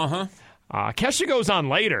Saturday. Kesha goes on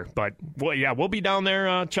later, but we'll be down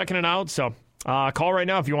there checking it out. So call right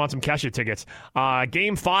now if you want some Kesha tickets.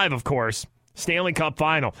 Game 5, of course. Stanley Cup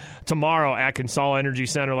Final tomorrow at Keisel Energy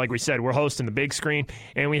Center. Like we said, we're hosting the big screen,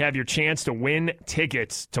 and we have your chance to win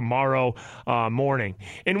tickets tomorrow morning.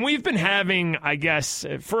 And we've been having, I guess,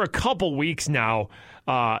 for a couple weeks now,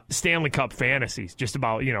 Stanley Cup fantasies, just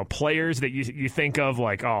about, players that you think of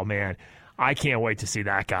oh, man, I can't wait to see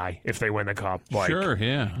that guy if they win the cup. Like, sure,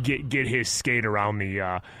 yeah. Get his skate around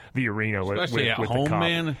the arena especially with at home, the cup.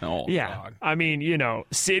 man. Oh, yeah, God. I mean,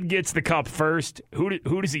 Sid gets the cup first.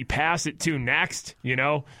 Who does he pass it to next?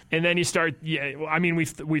 And then you start. Yeah, I mean,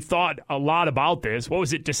 we've thought a lot about this. What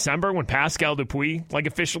was it, December, when Pascal Dupuis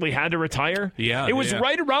officially had to retire? Yeah, it was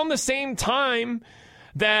right around the same time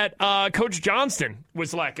that Coach Johnston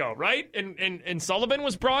was let go, right? And Sullivan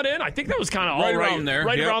was brought in. I think that was kind of all around there,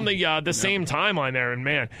 around the same timeline there. And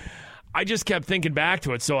man, I just kept thinking back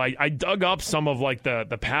to it. So I dug up some of like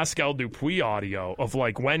the Pascal Dupuis audio of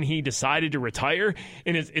like when he decided to retire,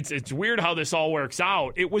 and it's weird how this all works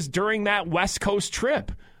out. It was during that West Coast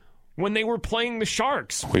trip when they were playing the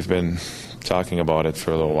Sharks. We've been talking about it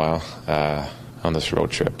for a little while on this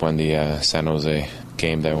road trip. When the San Jose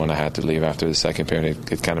game there, when I had to leave after the second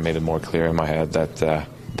period, it kind of made it more clear in my head that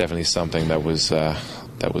definitely something that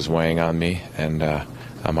was weighing on me and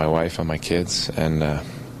on my wife, on my kids, and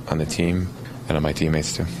on the team, and on my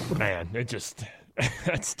teammates too. Man,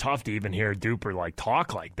 that's tough to even hear Duper like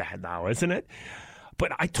talk like that now, isn't it?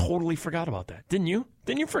 But I totally forgot about that. Didn't you?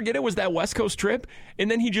 Didn't you forget it was that West Coast trip? And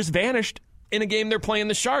then he just vanished in a game they're playing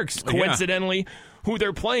the Sharks, coincidentally, who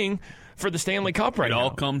they're playing for the Stanley Cup right now. It all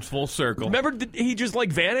comes full circle. Remember, he just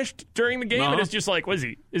like vanished during the game, and it's just like, is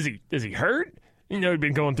he hurt? He'd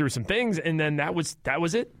been going through some things, and then that was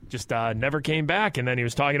it. Just never came back. And then he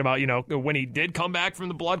was talking about, when he did come back from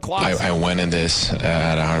the blood clots. I went in this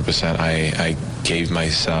at 100%. I gave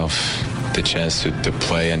myself the chance to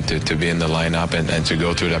play and to be in the lineup and to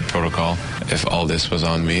go through that protocol. If all this was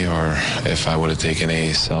on me, or if I would have taken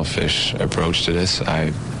a selfish approach to this,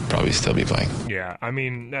 I'd probably still be playing. Yeah, I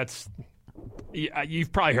mean,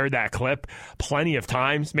 you've probably heard that clip plenty of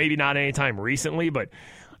times, maybe not any time recently, but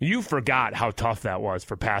you forgot how tough that was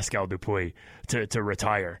for Pascal Dupuis to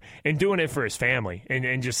retire, and doing it for his family,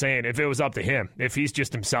 and just saying if it was up to him, if he's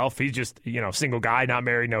just himself, he's just single guy, not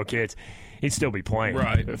married, no kids, he'd still be playing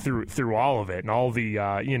through all of it, and all the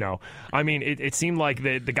I mean, it seemed like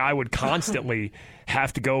the guy would constantly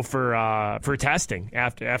have to go for testing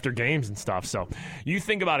after games and stuff. So you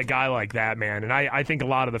think about a guy like that, man, and I think a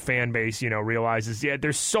lot of the fan base realizes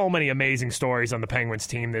there's so many amazing stories on the Penguins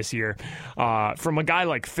team this year, from a guy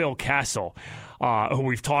like Phil Keisel, who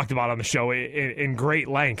we've talked about on the show in great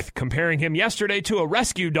length, comparing him yesterday to a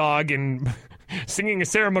rescue dog and singing a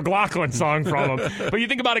Sarah McLachlan song from him. But you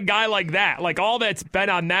think about a guy like that, like all that's been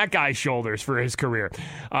on that guy's shoulders for his career,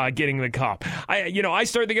 getting the cup. I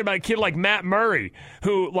started thinking about a kid like Matt Murray,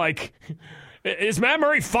 who, like, is Matt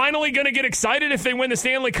Murray finally going to get excited if they win the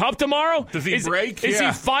Stanley Cup tomorrow? Does he break? Is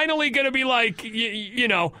he finally going to be like,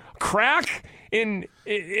 crack in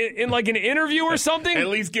like an interview or something? At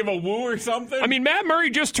least give a woo or something? I mean, Matt Murray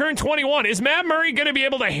just turned 21. Is Matt Murray going to be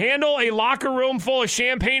able to handle a locker room full of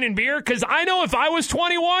champagne and beer? Because I know if I was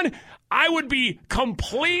 21, I would be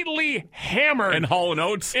completely hammered. And Hall &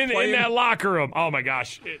 Oates in that locker room. Oh, my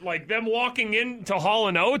gosh. Like them walking into Hall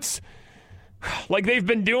 & Oates, like they've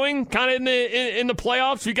been doing kind of in the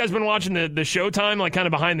playoffs. You guys been watching the Showtime, like kind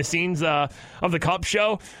of behind the scenes of the Cup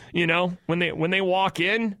show? When they walk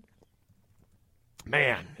in,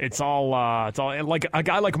 man, it's all like a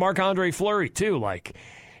guy like Marc-Andre Fleury too. Like,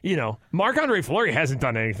 Marc-Andre Fleury hasn't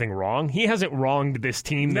done anything wrong. He hasn't wronged this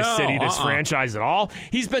team, this city, this franchise at all.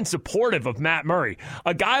 He's been supportive of Matt Murray.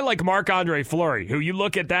 A guy like Marc-Andre Fleury, who you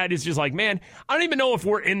look at that is just like, man, I don't even know if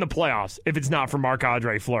we're in the playoffs if it's not for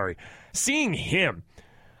Marc-Andre Fleury. Seeing him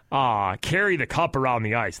carry the cup around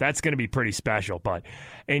the ice, that's going to be pretty special.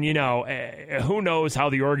 And who knows how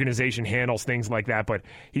the organization handles things like that, but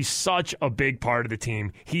he's such a big part of the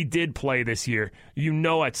team. He did play this year.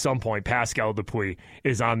 At some point Pascal Dupuis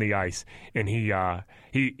is on the ice, and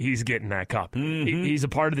he's getting that cup. Mm-hmm. He's a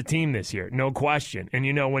part of the team this year, no question. And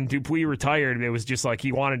when Dupuis retired, it was just like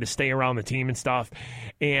he wanted to stay around the team and stuff.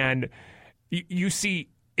 And you see,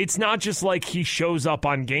 it's not just like he shows up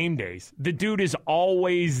on game days. The dude is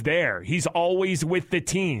always there. He's always with the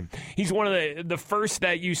team. He's one of the first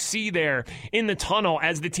that you see there in the tunnel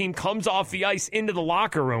as the team comes off the ice into the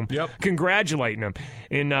locker room, congratulating him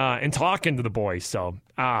and talking to the boys. So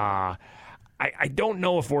I don't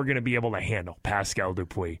know if we're going to be able to handle Pascal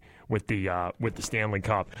Dupuis with the Stanley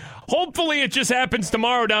Cup. Hopefully it just happens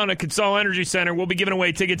tomorrow down at Keisel Energy Center. We'll be giving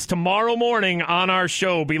away tickets tomorrow morning on our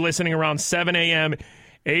show. Be listening around 7 a.m.,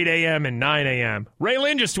 8 a.m. and 9 a.m. Ray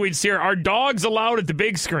Lynn just tweets here, are dogs allowed at the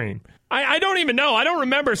big screen? I don't even know. I don't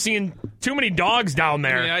remember seeing too many dogs down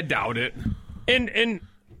there. Yeah, I doubt it. And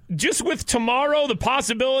just with tomorrow, the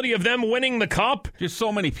possibility of them winning the cup. Just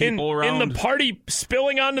so many people around. And the party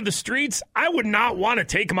spilling onto the streets, I would not want to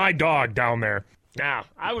take my dog down there. Nah,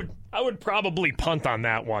 I I would probably punt on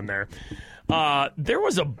that one there. There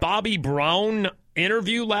was a Bobby Brown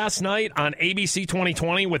interview last night on ABC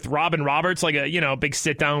 2020 with Robin Roberts, like a big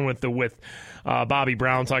sit down with Bobby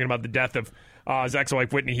Brown talking about the death of his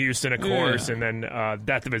ex-wife Whitney Houston, of course, and then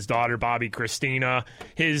death of his daughter Bobby Christina,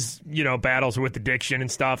 his battles with addiction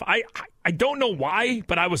and stuff. I don't know why,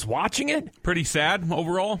 but I was watching it. Pretty sad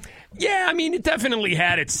overall? Yeah, I mean, it definitely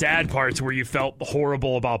had its sad parts where you felt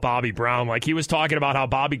horrible about Bobby Brown. Like, he was talking about how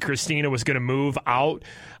Bobby Christina was going to move out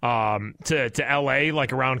to L.A.,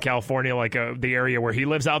 like around California, like the area where he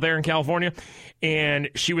lives out there in California. And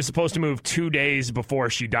she was supposed to move 2 days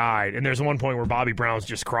before she died. And there's one point where Bobby Brown's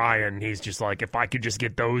just crying. He's just like, if I could just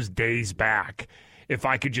get those days back, if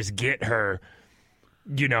I could just get her,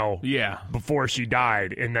 before she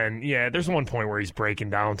died. And then, there's one point where he's breaking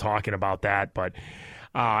down talking about that. But,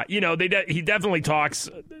 he definitely talks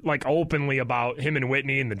like openly about him and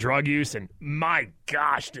Whitney and the drug use. And my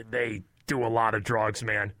gosh, did they do a lot of drugs,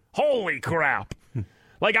 man. Holy crap.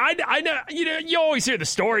 Like, I know, you always hear the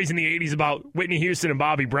stories in the 80s about Whitney Houston and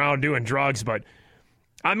Bobby Brown doing drugs, but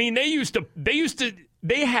I mean,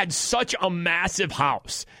 they had such a massive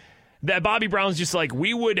house that Bobby Brown's just like,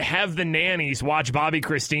 we would have the nannies watch Bobby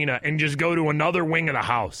Christina and just go to another wing of the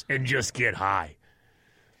house and just get high.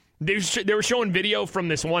 They were showing video from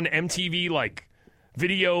this one MTV, like,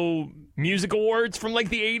 video music awards from, like,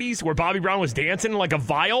 the 80s where Bobby Brown was dancing like a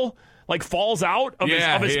vial. Like, falls out of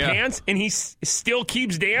his pants, and he still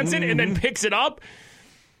keeps dancing and then picks it up.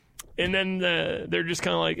 And then they're just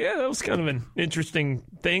kind of like, that was kind of an interesting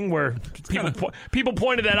thing where people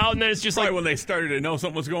pointed that out, and then it's just probably like, when they started to know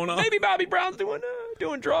something was going on. Maybe Bobby Brown's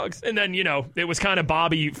doing drugs. And then, it was kind of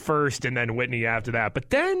Bobby first and then Whitney after that. But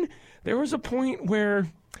then there was a point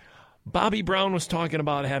where Bobby Brown was talking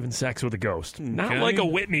about having sex with a ghost. Not like a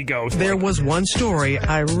Whitney ghost. There was one story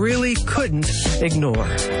I really couldn't ignore.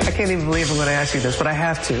 I can't even believe I'm going to ask you this, but I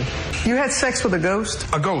have to. You had sex with a ghost?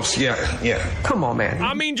 A ghost, yeah. Come on, man.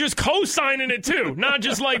 I mean, just co-signing it, too. Not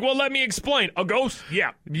just like, well, let me explain. A ghost?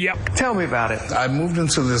 Yeah. Yep. Tell me about it. I moved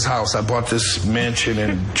into this house. I bought this mansion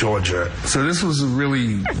in Georgia. So this was a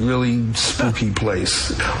really, really spooky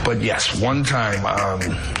place. But yes, one time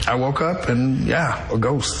I woke up and, a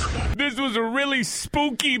ghost. This was a really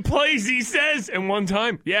spooky place, he says. And one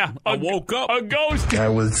time, I woke up. A ghost. I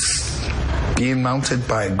was being mounted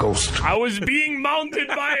by a ghost. I was being mounted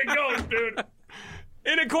by a ghost, dude.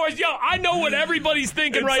 And of course, I know what everybody's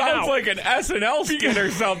thinking right now. It sounds like an SNL skit or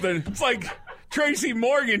something. It's like Tracy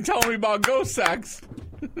Morgan telling me about ghost sex.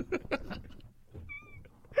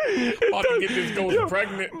 About to get this ghost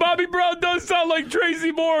pregnant. Bobby Brown does sound like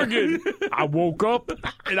Tracy Morgan. I woke up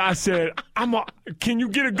and I said, can you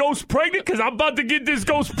get a ghost pregnant? Because I'm about to get this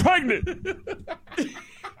ghost pregnant.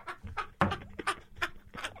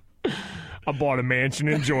 I bought a mansion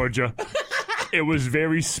in Georgia. It was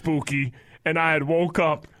very spooky. And I had woke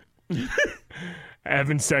up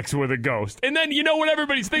having sex with a ghost. And then, what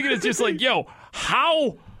everybody's thinking is just like,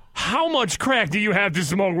 how much crack do you have to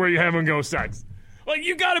smoke where you're having ghost sex? Like,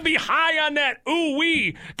 you got to be high on that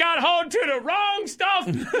ooh-wee. Got home to the wrong stuff.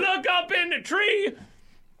 Look up in the tree.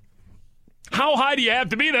 How high do you have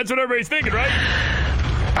to be? That's what everybody's thinking, right?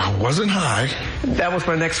 I wasn't high. That was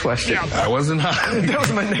my next question. Yeah. I wasn't high. That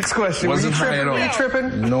was my next question. Wasn't high at all. Were you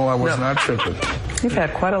tripping? No, I was not tripping. You've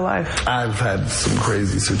had quite a life. I've had some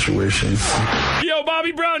crazy situations. Yo,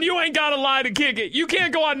 Bobby Brown, you ain't got to lie to kick it. You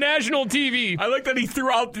can't go on national TV. I like that he threw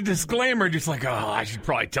out the disclaimer, just like, I should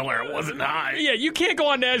probably tell her I wasn't high. Yeah, you can't go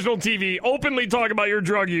on national TV, openly talk about your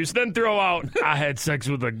drug use, then throw out, I had sex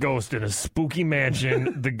with a ghost in a spooky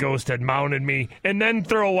mansion. The ghost had mounted me, and then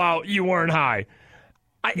throw out, you weren't high.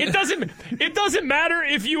 It doesn't matter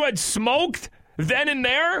if you had smoked then and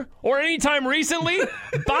there or any time recently.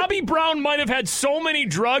 Bobby Brown might have had so many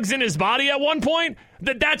drugs in his body at one point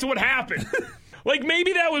that's what happened. Like,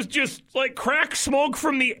 maybe that was just, like, crack smoke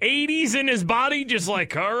from the 80s in his body. Just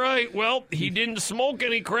like, all right, well, he didn't smoke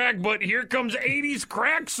any crack, but here comes 80s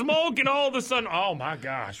crack smoke. And all of a sudden, oh, my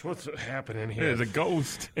gosh, what's happening here? There's a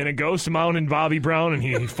ghost. And a ghost mounted Bobby Brown, and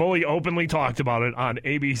he fully openly talked about it on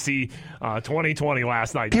ABC 2020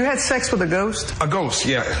 last night. You had sex with a ghost? A ghost,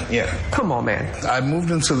 yeah. Come on, man. I moved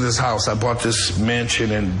into this house. I bought this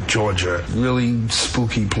mansion in Georgia. Really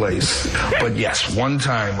spooky place. But yes, one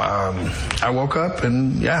time I woke up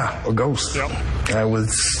and a ghost. Yep. I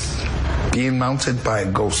was being mounted by a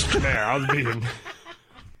ghost. Yeah, I was being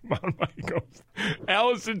mounted by a ghost.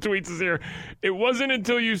 Allison tweets us here. It wasn't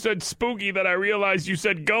until you said spooky that I realized you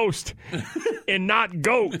said ghost and not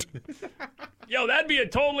goat. Yo, that'd be a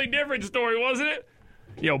totally different story, wasn't it?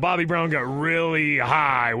 Yo, Bobby Brown got really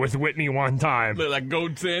high with Whitney one time. Like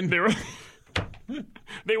goats in.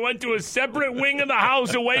 They went to a separate wing of the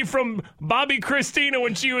house away from Bobby Christina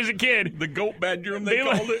when she was a kid. The goat bedroom, they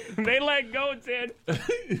called it. They let goats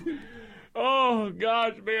in. Oh,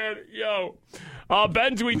 gosh, man. Yo.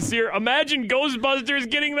 Ben tweets here, imagine Ghostbusters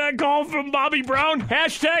getting that call from Bobby Brown.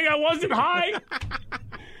 Hashtag I wasn't high.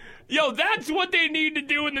 Yo, that's what they need to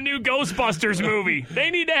do in the new Ghostbusters movie. They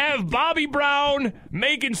need to have Bobby Brown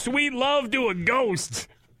making sweet love to a ghost.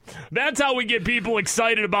 That's how we get people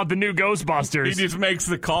excited about the new Ghostbusters. He just makes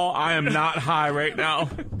the call, I am not high right now.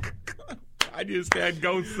 I just had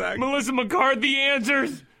ghost sex. Melissa McCarthy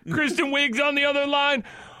answers. Kristen Wiig's on the other line.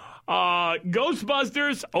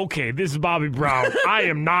 Ghostbusters. Okay, this is Bobby Brown. I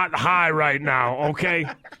am not high right now, okay?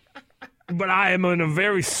 But I am in a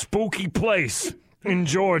very spooky place in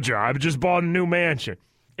Georgia. I've just bought a new mansion,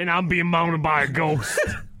 and I'm being mounted by a ghost.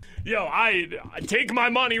 Yo, I take my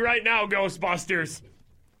money right now, Ghostbusters.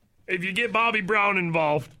 If you get Bobby Brown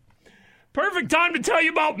involved. Perfect time to tell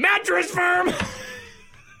you about Mattress Firm.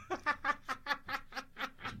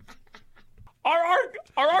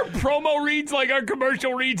 Are our promo reads like our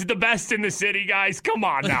commercial reads the best in the city, guys? Come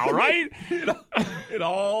on now, right? It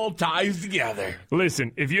all ties together.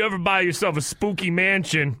 Listen, if you ever buy yourself a spooky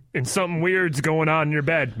mansion and something weird's going on in your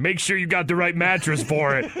bed, make sure you got the right mattress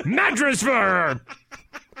for it. Mattress Firm!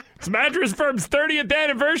 It's Mattress Firm's 30th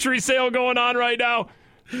anniversary sale going on right now.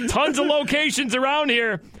 Tons of locations around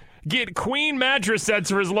here. Get queen mattress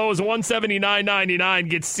sets for as low as $179.99.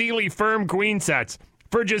 Get Sealy Firm queen sets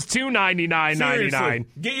for just $299.99.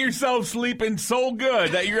 Get yourself sleeping so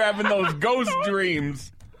good that you're having those ghost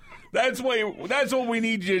dreams. That's what we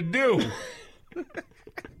need you to do.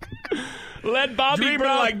 Let Bobby Dreaming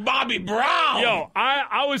Brown like Bobby Brown. Yo,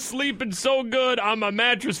 I was sleeping so good on my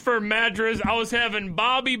Mattress Firm mattress. I was having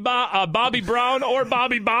Bobby Brown or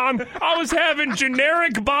Bobby Bond. I was having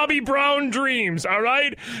generic Bobby Brown dreams. All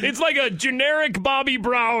right, it's like a generic Bobby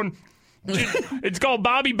Brown. It's called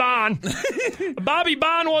Bobby Bond. Bobby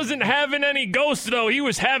Bond wasn't having any ghosts, though. He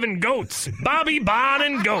was having goats. Bobby Bond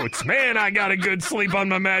and goats. Man, I got a good sleep on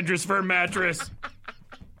my Mattress Firm mattress.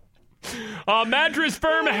 Mattress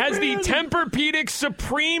Firm has the Tempur-Pedic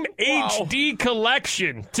Supreme HD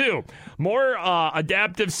collection, too. More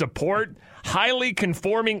adaptive support, highly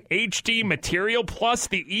conforming HD material, plus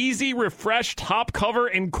the easy refresh top cover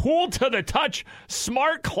and cool-to-the-touch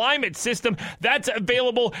smart climate system that's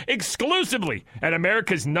available exclusively at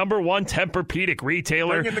America's #1 Tempur-Pedic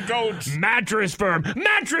retailer. Bring in the goats. Mattress Firm.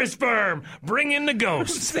 Mattress Firm. Bring in the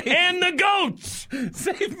ghosts. And the goats.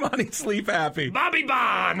 Save money, sleep happy. Bobby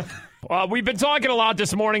Bond. We've been talking a lot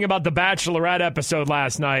this morning about the Bachelorette episode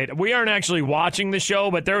last night. We aren't actually watching the show,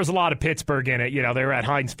 but there was a lot of Pittsburgh in it. You know, they were at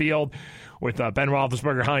Heinz Field with Ben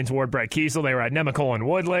Roethlisberger, Hines Ward, Brett Keisel. They were at Nemacolin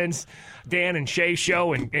Woodlands, Dan and Shay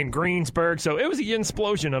show in Greensburg. So it was a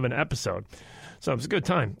Yinzsplosion of an episode. So it was a good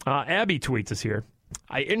time. Abby tweets us here.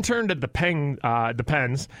 I interned at the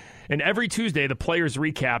Pens, and every Tuesday the players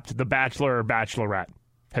recapped The Bachelor or Bachelorette.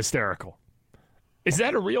 Hysterical. Is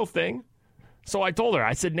that a real thing? So I told her,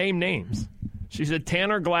 I said, name names. She said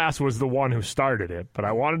Tanner Glass was the one who started it, but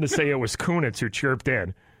I wanted to say it was Kunitz who chirped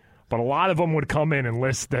in. But a lot of them would come in and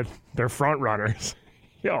list that they're front runners.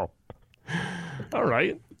 Yo, all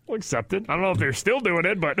right, we'll accept it. I don't know if they're still doing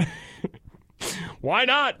it, but why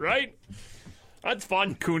not, right? That's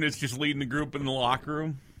fun. Kunitz just leading the group in the locker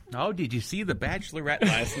room. Oh, did you see The Bachelorette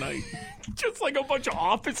last night? Just like a bunch of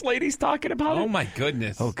office ladies talking about it. Oh, my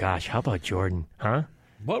goodness. Oh, gosh, how about Jordan, huh?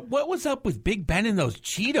 What was up with Big Ben and those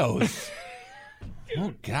Cheetos?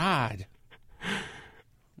 Oh, God.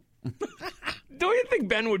 Don't you think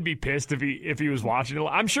Ben would be pissed if he was watching it?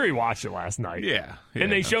 I'm sure he watched it last night. Yeah.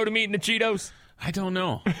 And they showed him eating the Cheetos? I don't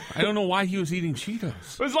know. I don't know why he was eating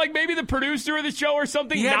Cheetos. It was like maybe the producer of the show or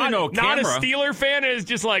something. He had no not a camera. Steeler fan is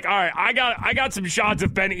just like, all right, I got some shots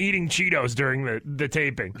of Ben eating Cheetos during the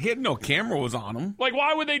taping. He had no camera was on him. Like,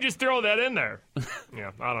 why would they just throw that in there? Yeah,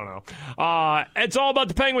 I don't know. It's all about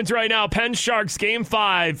the Penguins right now. Penn Sharks Game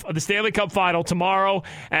 5 of the Stanley Cup Final tomorrow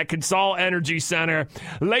at Consol Energy Center.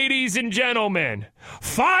 Ladies and gentlemen,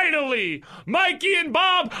 finally, Mikey and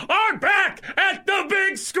Bob are back at the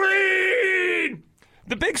big screen!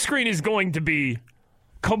 The big screen is going to be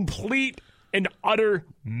complete and utter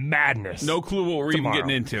madness. No clue what we're tomorrow. even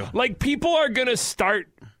getting into. Like, people are going to start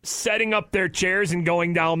setting up their chairs and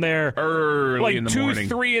going down there early like in the 2, morning.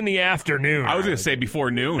 3 in the afternoon. I was going to say before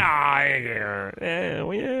noon. We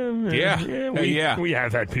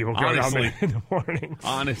have had people go down there in the morning.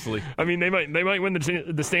 Honestly. I mean, they might win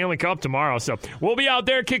the Stanley Cup tomorrow. So we'll be out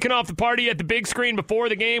there kicking off the party at the big screen before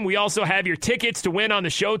the game. We also have your tickets to win on the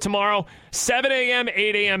show tomorrow, 7 a.m.,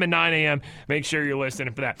 8 a.m., and 9 a.m. Make sure you're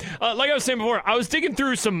listening for that. Like I was saying before, I was digging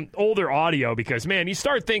through some older audio because, man, you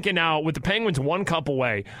start thinking now with the Penguins one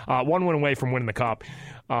win away from winning the Cup,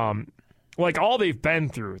 like all they've been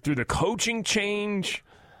through the coaching change,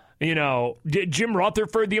 Jim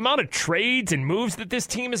Rutherford, the amount of trades and moves that this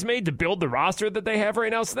team has made to build the roster that they have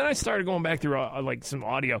right now. So then I started going back through like some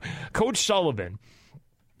audio. Coach Sullivan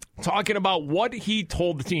talking about what he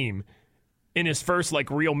told the team in his first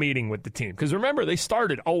real meeting with the team. Because remember, they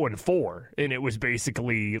started 0-4, and it was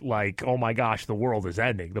basically like, oh my gosh, the world is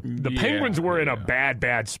ending. The Penguins were in a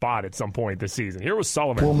bad spot at some point this season. Here was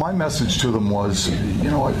Sullivan. Well, my message to them was,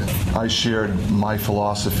 I shared my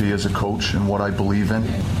philosophy as a coach and what I believe in.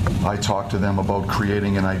 I talked to them about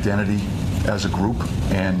creating an identity as a group,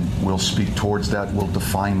 and we'll speak towards that, we'll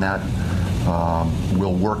define that,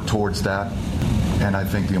 we'll work towards that. And I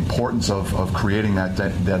think the importance of creating that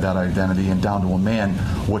identity, and down to a man,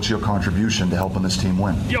 what's your contribution to helping this team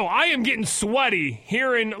win? Yo, I am getting sweaty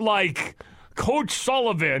hearing Coach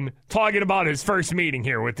Sullivan talking about his first meeting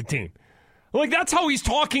here with the team. That's how he's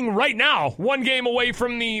talking right now, one game away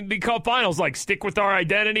from the Cup Finals. Stick with our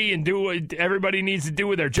identity and do what everybody needs to do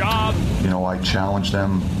with their job. I challenge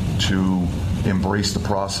them to embrace the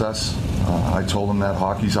process. I told them that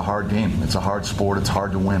hockey's a hard game. It's a hard sport. It's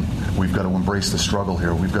hard to win. We've got to embrace the struggle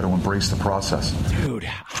here. We've got to embrace the process. Dude,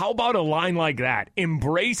 how about a line like that?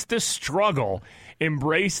 Embrace the struggle.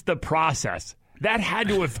 Embrace the process. That had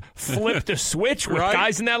to have flipped a switch with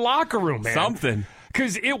guys in that locker room, man. Something.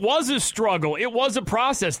 Because it was a struggle. It was a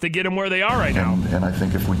process to get them where they are right now. And I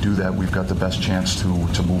think if we do that, we've got the best chance to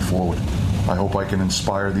move forward. I hope I can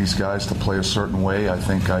inspire these guys to play a certain way. I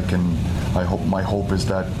think I can. My hope is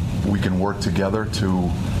that we can work together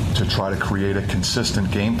to try to create a consistent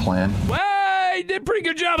game plan. Well, you did a pretty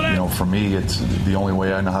good job of that. For me, it's the only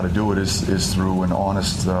way I know how to do it is through an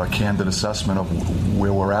honest, candid assessment of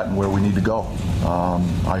where we're at and where we need to go.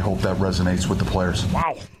 I hope that resonates with the players.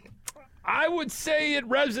 Wow. I would say it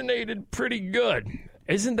resonated pretty good.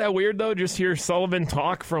 Isn't that weird, though? Just hear Sullivan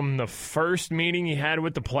talk from the first meeting he had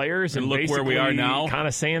with the players and look where we are now. Kind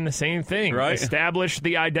of saying the same thing. Right. Establish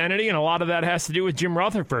the identity, and a lot of that has to do with Jim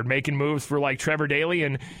Rutherford making moves for Trevor Daley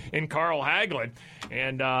and Carl Hagelin.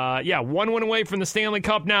 And, one win away from the Stanley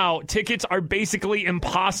Cup now. Tickets are basically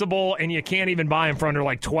impossible, and you can't even buy them for under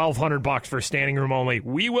 $1,200 for standing room only.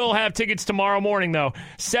 We will have tickets tomorrow morning, though.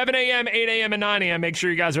 7 a.m., 8 a.m., and 9 a.m. Make sure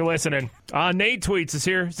you guys are listening. Nate tweets us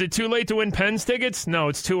here. Is it too late to win Pens tickets? No,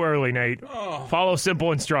 it's too early, Nate. Follow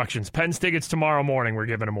simple instructions. Pens tickets tomorrow morning. We're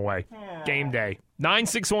giving them away. Game day.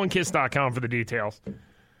 961kiss.com for the details.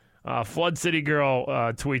 Flood City Girl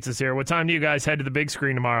tweets us here. What time do you guys head to the big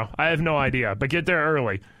screen tomorrow? I have no idea, but get there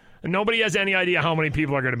early. And nobody has any idea how many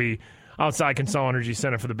people are going to be outside Consol Energy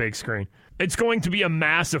Center for the big screen. It's going to be a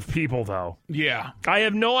mass of people, though. Yeah. I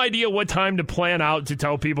have no idea what time to plan out to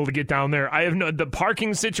tell people to get down there. The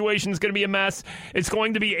parking situation is going to be a mess. It's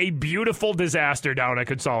going to be a beautiful disaster down at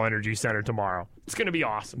Consol Energy Center tomorrow. It's going to be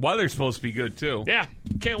awesome. Weather's supposed to be good, too. Yeah.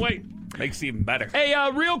 Can't wait. Makes it even better. Hey,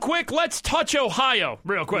 real quick, let's touch Ohio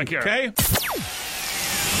real quick here. Okay.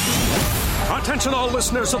 Attention all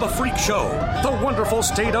listeners of The Freak Show. The wonderful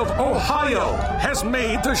state of Ohio has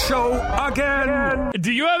made the show again.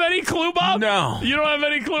 Do you have any clue, Bob? No. You don't have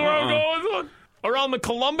any clue where I'm going? Around the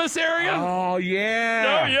Columbus area? Oh, yeah.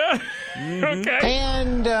 No, yeah? Okay.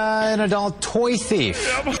 And an adult toy thief.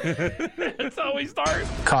 Yep. That's how we start.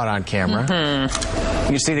 Caught on camera.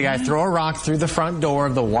 You see the guy throw a rock through the front door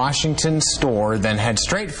of the Washington store, then head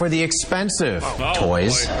straight for the expensive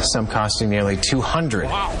toys, some costing nearly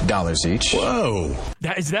 $200 each. Whoa.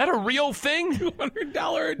 Is that a real thing?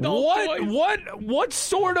 $200 adult toy. What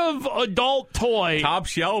sort of adult toy? Top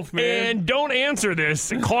shelf, man. And don't answer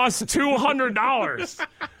this. It costs $200.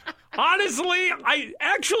 Honestly,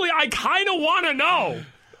 I kind of want to know,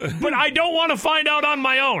 but I don't want to find out on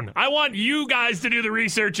my own. I want you guys to do the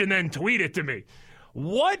research and then tweet it to me.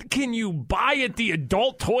 What can you buy at the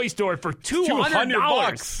adult toy store for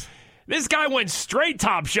 $200? This guy went straight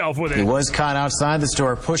top shelf with it. He was caught outside the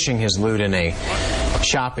store pushing his loot in a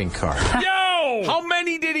shopping cart. Yo! How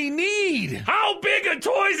many did he need? How big of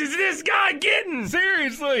toys is this guy getting?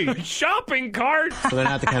 Seriously. Shopping cart? So they're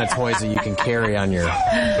not the kind of toys that you can carry on your...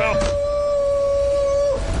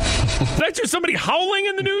 that just somebody howling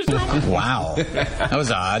in the newsroom? Wow. That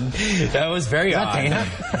was odd. That was very odd. Dana?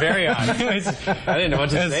 Very odd. I didn't know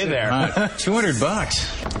what to say there.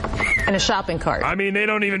 $200. And a shopping cart. I mean, they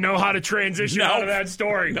don't even know how to transition out of that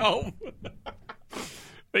story. No.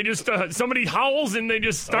 They just, somebody howls and they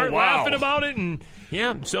just start laughing about it. And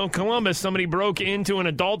yeah, so in Columbus, somebody broke into an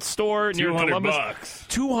adult store near Columbus.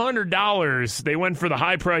 $200. They went for the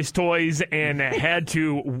high-priced toys and had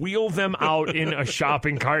to wheel them out in a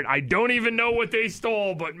shopping cart. I don't even know what they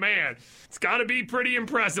stole, but man, it's got to be pretty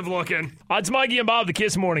impressive looking. It's Mikey and Bob, the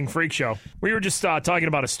Kiss Morning Freak Show. We were just talking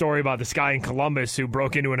about a story about this guy in Columbus who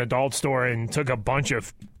broke into an adult store and took a bunch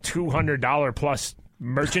of $200 plus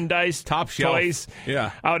merchandise, top shelf toys,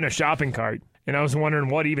 out in a shopping cart. And I was wondering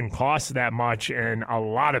what even costs that much. And a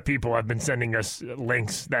lot of people have been sending us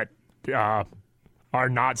links that are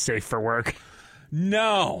not safe for work.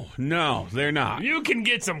 No, they're not. You can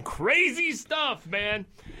get some crazy stuff, man.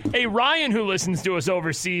 Hey, Ryan, who listens to us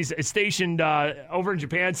overseas, stationed over in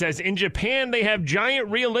Japan, says, in Japan, they have giant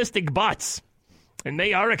realistic butts. And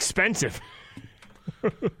they are expensive.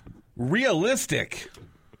 Realistic?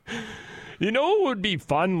 You know what would be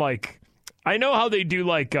fun? Like, I know how they do,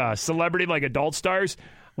 like, celebrity, like, adult stars.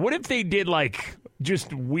 What if they did, like,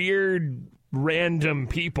 just weird, random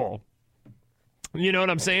people? You know what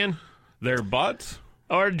I'm saying? Their butts?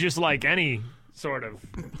 Or just, like, any sort of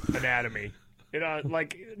anatomy. You know,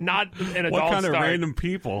 like, not an adult What kind star. of random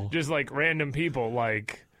people? Just, like, random people.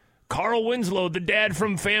 Like, Carl Winslow, the dad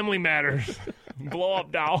from Family Matters. Blow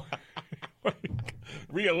up doll.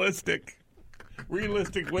 Realistic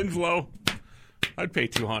Winslow. I'd pay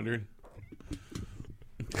 $200.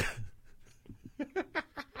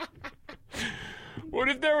 What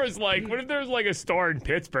if there was like a store in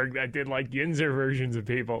Pittsburgh that did like Yinzer versions of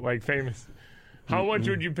people, like famous? How much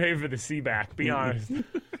would you pay for the Seaback? Be honest.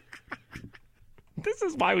 This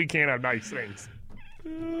is why we can't have nice things.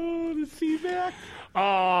 Oh, the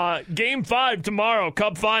Seaback. Game 5 tomorrow,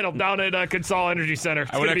 Cup final down at Keisel Energy Center.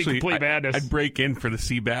 It's gonna be complete madness. I'd break in for the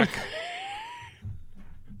Seaback.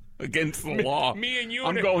 Against the law. Me and you.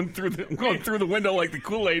 I'm going through the window like the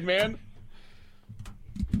Kool-Aid man.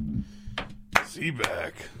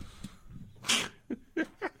 Seaback.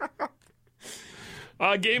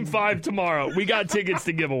 Game 5 tomorrow. We got tickets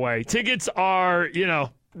to give away. Tickets are,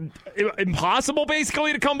 impossible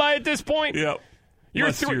basically to come by at this point. Yep.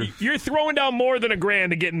 You're throwing down more than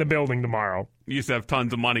 $1,000 to get in the building tomorrow. You used to have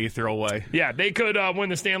tons of money to throw away. Yeah, they could win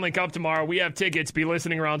the Stanley Cup tomorrow. We have tickets. Be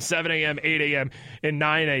listening around 7 a.m., 8 a.m., and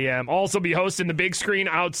 9 a.m. Also be hosting the big screen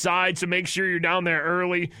outside, so make sure you're down there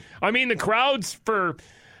early. I mean, the crowds for,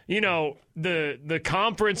 the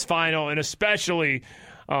conference final and especially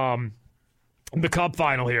the Cup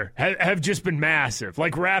final here have just been massive.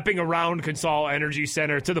 Like wrapping around Keisel Energy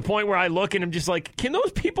Center to the point where I look and I'm just like, can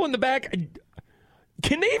those people in the back...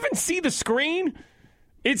 Can they even see the screen?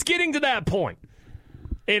 It's getting to that point.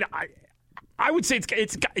 And I would say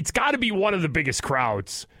it's got to be one of the biggest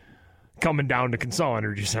crowds coming down to Keisel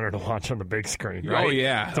Energy Center to watch on the big screen, right? Oh,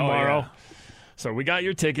 yeah. Tomorrow. Oh, yeah. So we got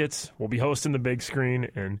your tickets. We'll be hosting the big screen.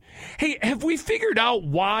 And, hey, have we figured out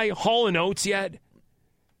why Hall & Oates yet?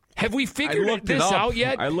 Have we figured this out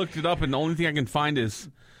yet? I looked it up, and the only thing I can find is...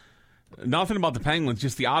 Nothing about the Penguins,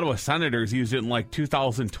 just the Ottawa Senators used it in like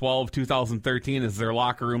 2012, 2013 as their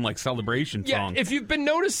locker room like celebration song. Yeah, if you've been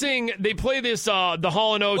noticing, they play this, the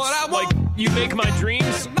Hall & Oates, like, You Make My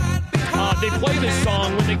Dreams. They play this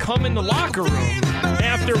song when they come in the locker room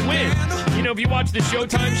after wins. If you watch the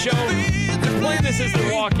Showtime show, they're playing this as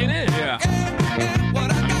they're walking in. Yeah.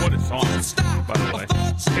 What a song, by the way.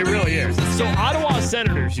 It really is. So Ottawa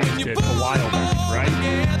Senators used it a while back, right?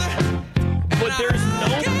 But there's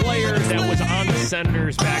no player that was on the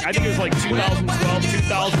Senators back. I think it was like 2012,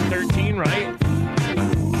 2013, right?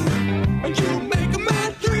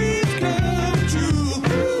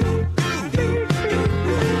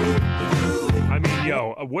 I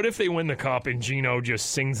mean, what if they win the Cup and Gino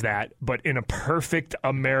just sings that, but in a perfect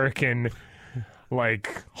American,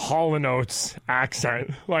 like, Hall & Oates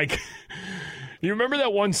accent? Like, you remember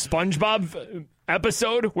that one SpongeBob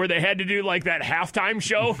episode where they had to do like that halftime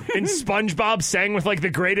show and SpongeBob sang with like the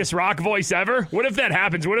greatest rock voice ever? What if that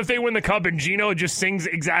happens? What if they win the Cup and Gino just sings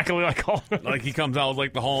exactly like Hall & Oates? Like he comes out with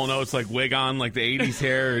like the Hall & Oates like wig on, like the 80s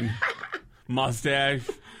hair and mustache.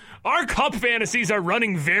 Our Cup fantasies are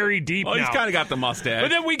running very deep now. He's kind of got the mustache. But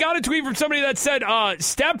then we got a tweet from somebody that said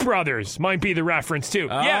Step Brothers might be the reference too.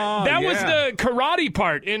 Oh, yeah, that was the karate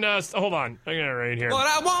part in hold on. I got it right here. What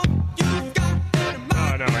I want, you got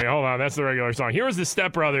no, wait, hold on. That's the regular song. Here was the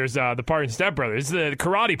Step Brothers, the part in Step Brothers. This is the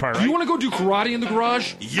karate part, right? You want to go do karate in the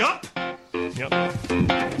garage? Yup. What I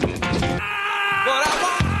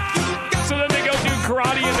want, you got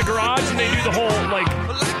karate in the garage and they do the whole, like,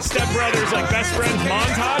 stepbrothers, like, best friends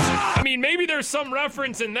montage? I mean, maybe there's some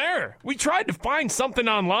reference in there. We tried to find something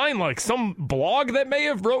online, like some blog that may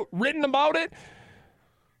have written about it.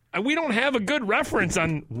 And we don't have a good reference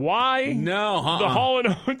on why the Hall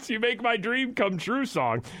 & Oates You Make My Dream Come True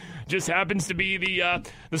song just happens to be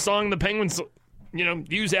the song the Penguins,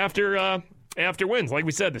 use after wins. Like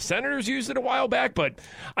we said, the Senators used it a while back, but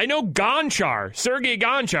I know Sergei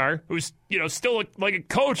Gonchar, who's, still like a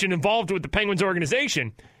coach and involved with the Penguins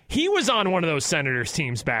organization, he was on one of those Senators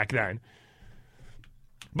teams back then.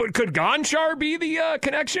 But could Gonchar be the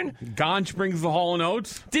connection? Gonch brings the Hall &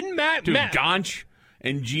 Oates? Didn't Matt... Gonch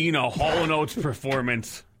and Gino, Hall & Oates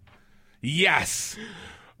performance. Yes.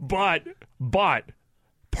 But...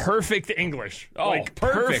 perfect English. Oh, like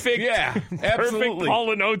perfect. Yeah, absolutely. Perfect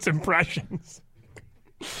Hall & Oates impressions.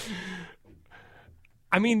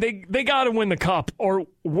 I mean, they got to win the cup, or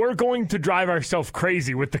we're going to drive ourselves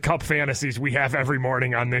crazy with the cup fantasies we have every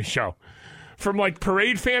morning on this show. From, like,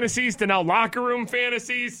 parade fantasies to now locker room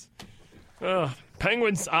fantasies.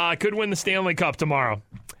 Penguins could win the Stanley Cup tomorrow.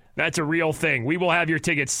 That's a real thing. We will have your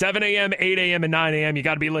tickets 7 a.m., 8 a.m., and 9 a.m. You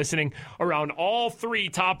got to be listening around all three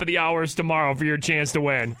top of the hours tomorrow for your chance to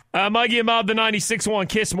win. Muggy and Bob, the 96.1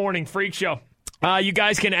 Kiss Morning Freak Show. You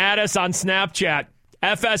guys can add us on Snapchat.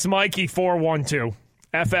 FS Mikey 412.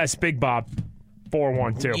 FS Big Bob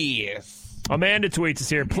 412. Yes. Amanda tweets us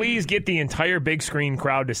here. Please get the entire big screen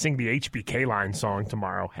crowd to sing the HBK line song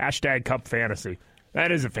tomorrow. # Cup Fantasy.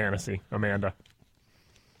 That is a fantasy, Amanda.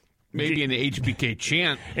 Maybe an HBK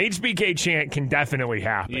chant. HBK chant can definitely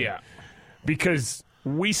happen. Yeah. Because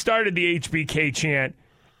we started the HBK chant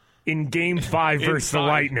in Game 5 versus the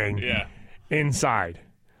Lightning. Yeah. Inside.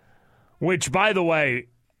 Which, by the way,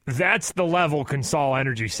 that's the level Consol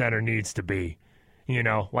Energy Center needs to be.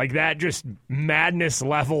 Like that just madness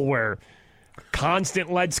level where constant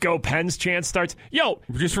Let's Go Pens chant starts. Yo.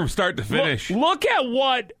 Just from start to finish. Look at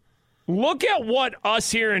what us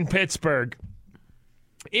here in Pittsburgh,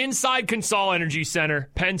 inside Consol Energy Center,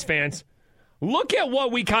 Pens fans, look at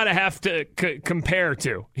what we kind of have to compare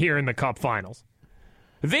to here in the Cup Finals.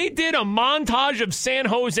 They did a montage of San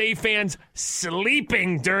Jose fans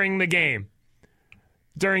sleeping during the game,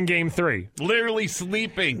 during Game 3. Literally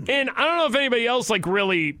sleeping. And I don't know if anybody else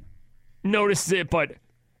really noticed it, but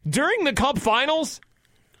during the Cup Finals,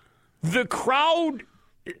 the crowd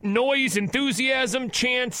noise, enthusiasm,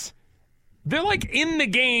 chants, they're in the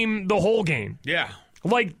game the whole game. Yeah.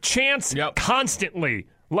 Chants constantly,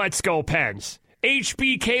 let's go Pens.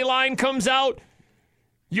 HBK line comes out,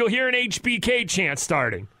 you'll hear an HBK chant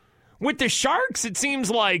starting. With the Sharks, it seems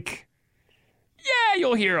like,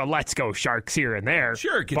 you'll hear a let's go Sharks here and there.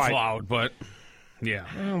 Sure, it gets loud, but yeah.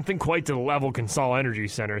 I don't think quite to the level Consol Energy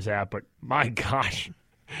Center's at, but my gosh,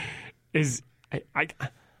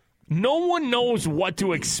 no one knows what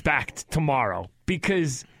to expect tomorrow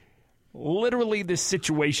because literally, this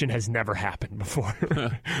situation has never happened before.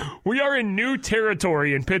 We are in new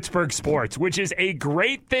territory in Pittsburgh sports, which is a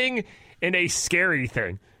great thing and a scary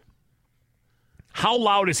thing. How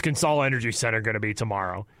loud is Consol Energy Center going to be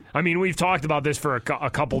tomorrow? I mean, we've talked about this for a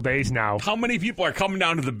couple days now. How many people are coming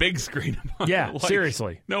down to the big screen? Yeah,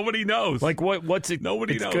 seriously. Nobody knows. What's it knows.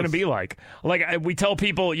 Going to be like? We tell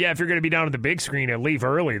people, if you're going to be down at the big screen and leave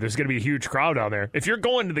early, there's going to be a huge crowd down there. If you're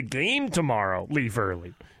going to the game tomorrow, leave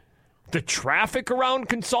early. The traffic around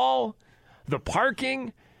Consol, the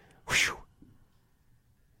parking. Whew.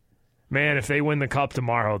 Man, if they win the Cup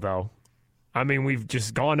tomorrow, though, I mean, we've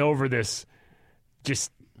just gone over this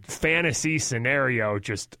just fantasy scenario,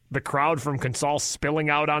 just the crowd from Consol spilling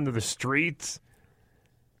out onto the streets.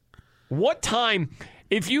 What time,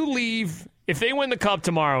 if they win the Cup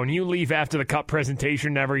tomorrow and you leave after the Cup presentation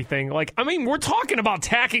and everything, we're talking about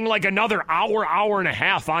tacking another hour and a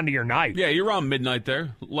half onto your night. Yeah, you're around midnight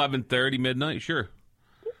there, 11:30, midnight, sure.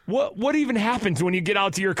 What even happens when you get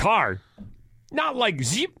out to your car? Not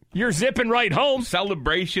zip, you're zipping right home.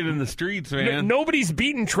 Celebration in the streets, man. Nobody's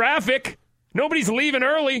beating traffic. Nobody's leaving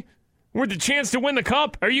early with the chance to win the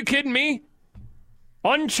Cup. Are you kidding me?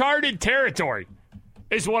 Uncharted territory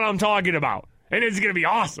is what I'm talking about. And it's going to be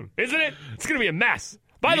awesome, isn't it? It's going to be a mess.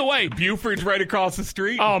 By the way, Buford's right across the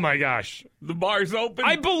street. Oh, my gosh. The bar's open.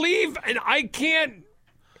 I believe, and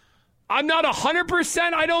I'm not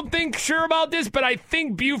 100%, I don't think, sure about this, but I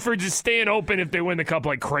think Buford's is staying open if they win the Cup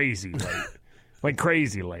crazy late.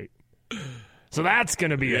 Crazy late. So that's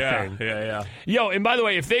going to be a thing. Yeah. Yo, and by the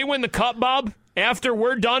way, if they win the Cup, Bob, after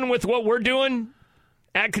we're done with what we're doing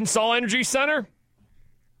at Consol Energy Center,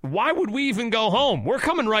 why would we even go home? We're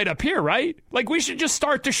coming right up here, right? We should just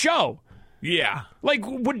start the show. Yeah. Like,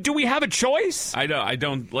 do we have a choice? I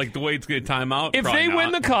don't like the way it's going to time out. If they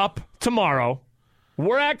win the cup tomorrow,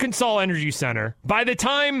 we're at Consol Energy Center. By the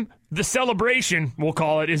time the celebration, we'll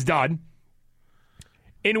call it, is done,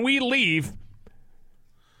 and we leave,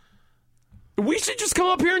 we should just come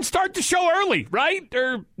up here and start the show early, right?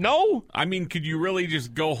 Or no? I mean, could you really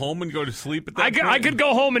just go home and go to sleep at that point? I could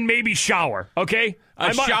go home and maybe shower, okay?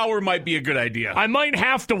 A shower might be a good idea. I might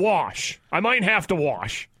have to wash.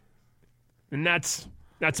 And that's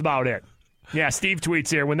about it. Yeah, Steve tweets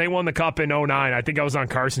here, when they won the cup in 2009, I think I was on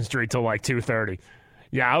Carson Street till like 2:30.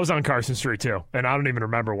 Yeah, I was on Carson Street too, and I don't even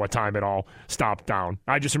remember what time it all stopped down.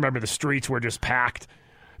 I just remember the streets were just packed.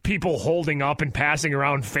 People holding up and passing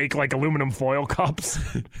around fake like aluminum foil cups.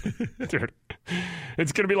 Dude,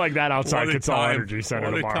 it's going to be like that outside Consol Energy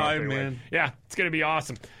Center tomorrow. What a time, man. Yeah, it's going to be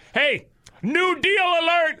awesome. Hey, new deal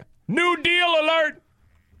alert! New deal alert!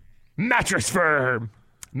 Mattress Firm.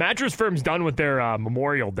 Mattress Firm's done with their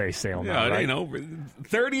Memorial Day sale now, right?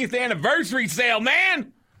 30th anniversary sale,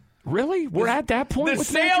 man! Really? We're at that point with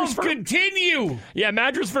sales continue! Yeah,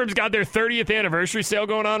 Mattress Firm's got their 30th anniversary sale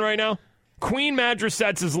going on right now. Queen mattress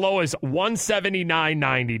sets as low as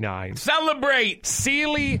 $179.99. Celebrate!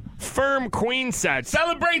 Sealy Firm Queen sets.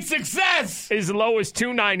 Celebrate success! As low as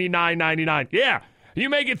 $299.99. Yeah. You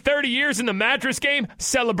make it 30 years in the mattress game,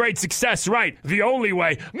 celebrate success right the only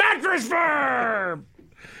way. Mattress Firm!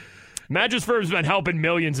 Mattress Firm's been helping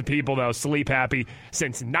millions of people, though, sleep happy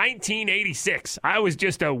since 1986. I was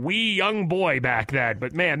just a wee young boy back then.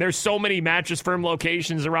 But, man, there's so many Mattress Firm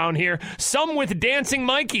locations around here, some with dancing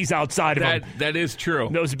Mikeys outside of them. That is true.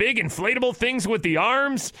 Those big inflatable things with the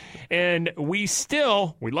arms. And we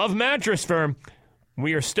love Mattress Firm.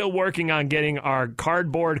 We are still working on getting our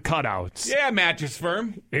cardboard cutouts. Yeah, Mattress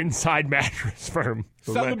Firm. Inside Mattress Firm.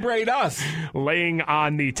 Celebrate us. Laying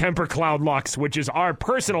on the Temper Cloud Luxe, which is our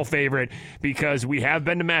personal favorite because we have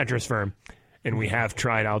been to Mattress Firm and we have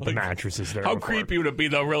tried out the mattresses there. How before. creepy would it be,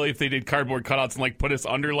 though, really, if they did cardboard cutouts and, like, put us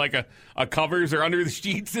under, like, a covers or under the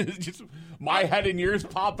sheets and it's just my head and yours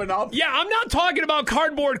popping up? Yeah, I'm not talking about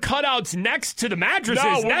cardboard cutouts next to the mattresses.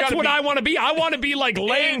 No, that's what I want to be. I want to be, like,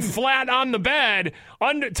 laying flat on the bed,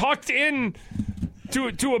 tucked in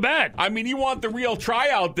to a bed. I mean, you want the real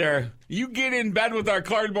tryout there. You get in bed with our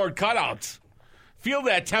cardboard cutouts. Feel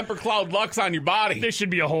that Temper Cloud Luxe on your body. This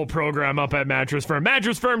should be a whole program up at Mattress Firm.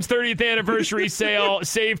 Mattress Firm's 30th anniversary sale.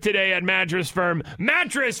 Save today at Mattress Firm.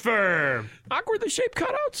 Mattress Firm. Awkwardly shaped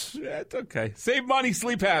cutouts? Yeah, it's okay. Save money,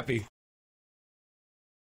 sleep happy.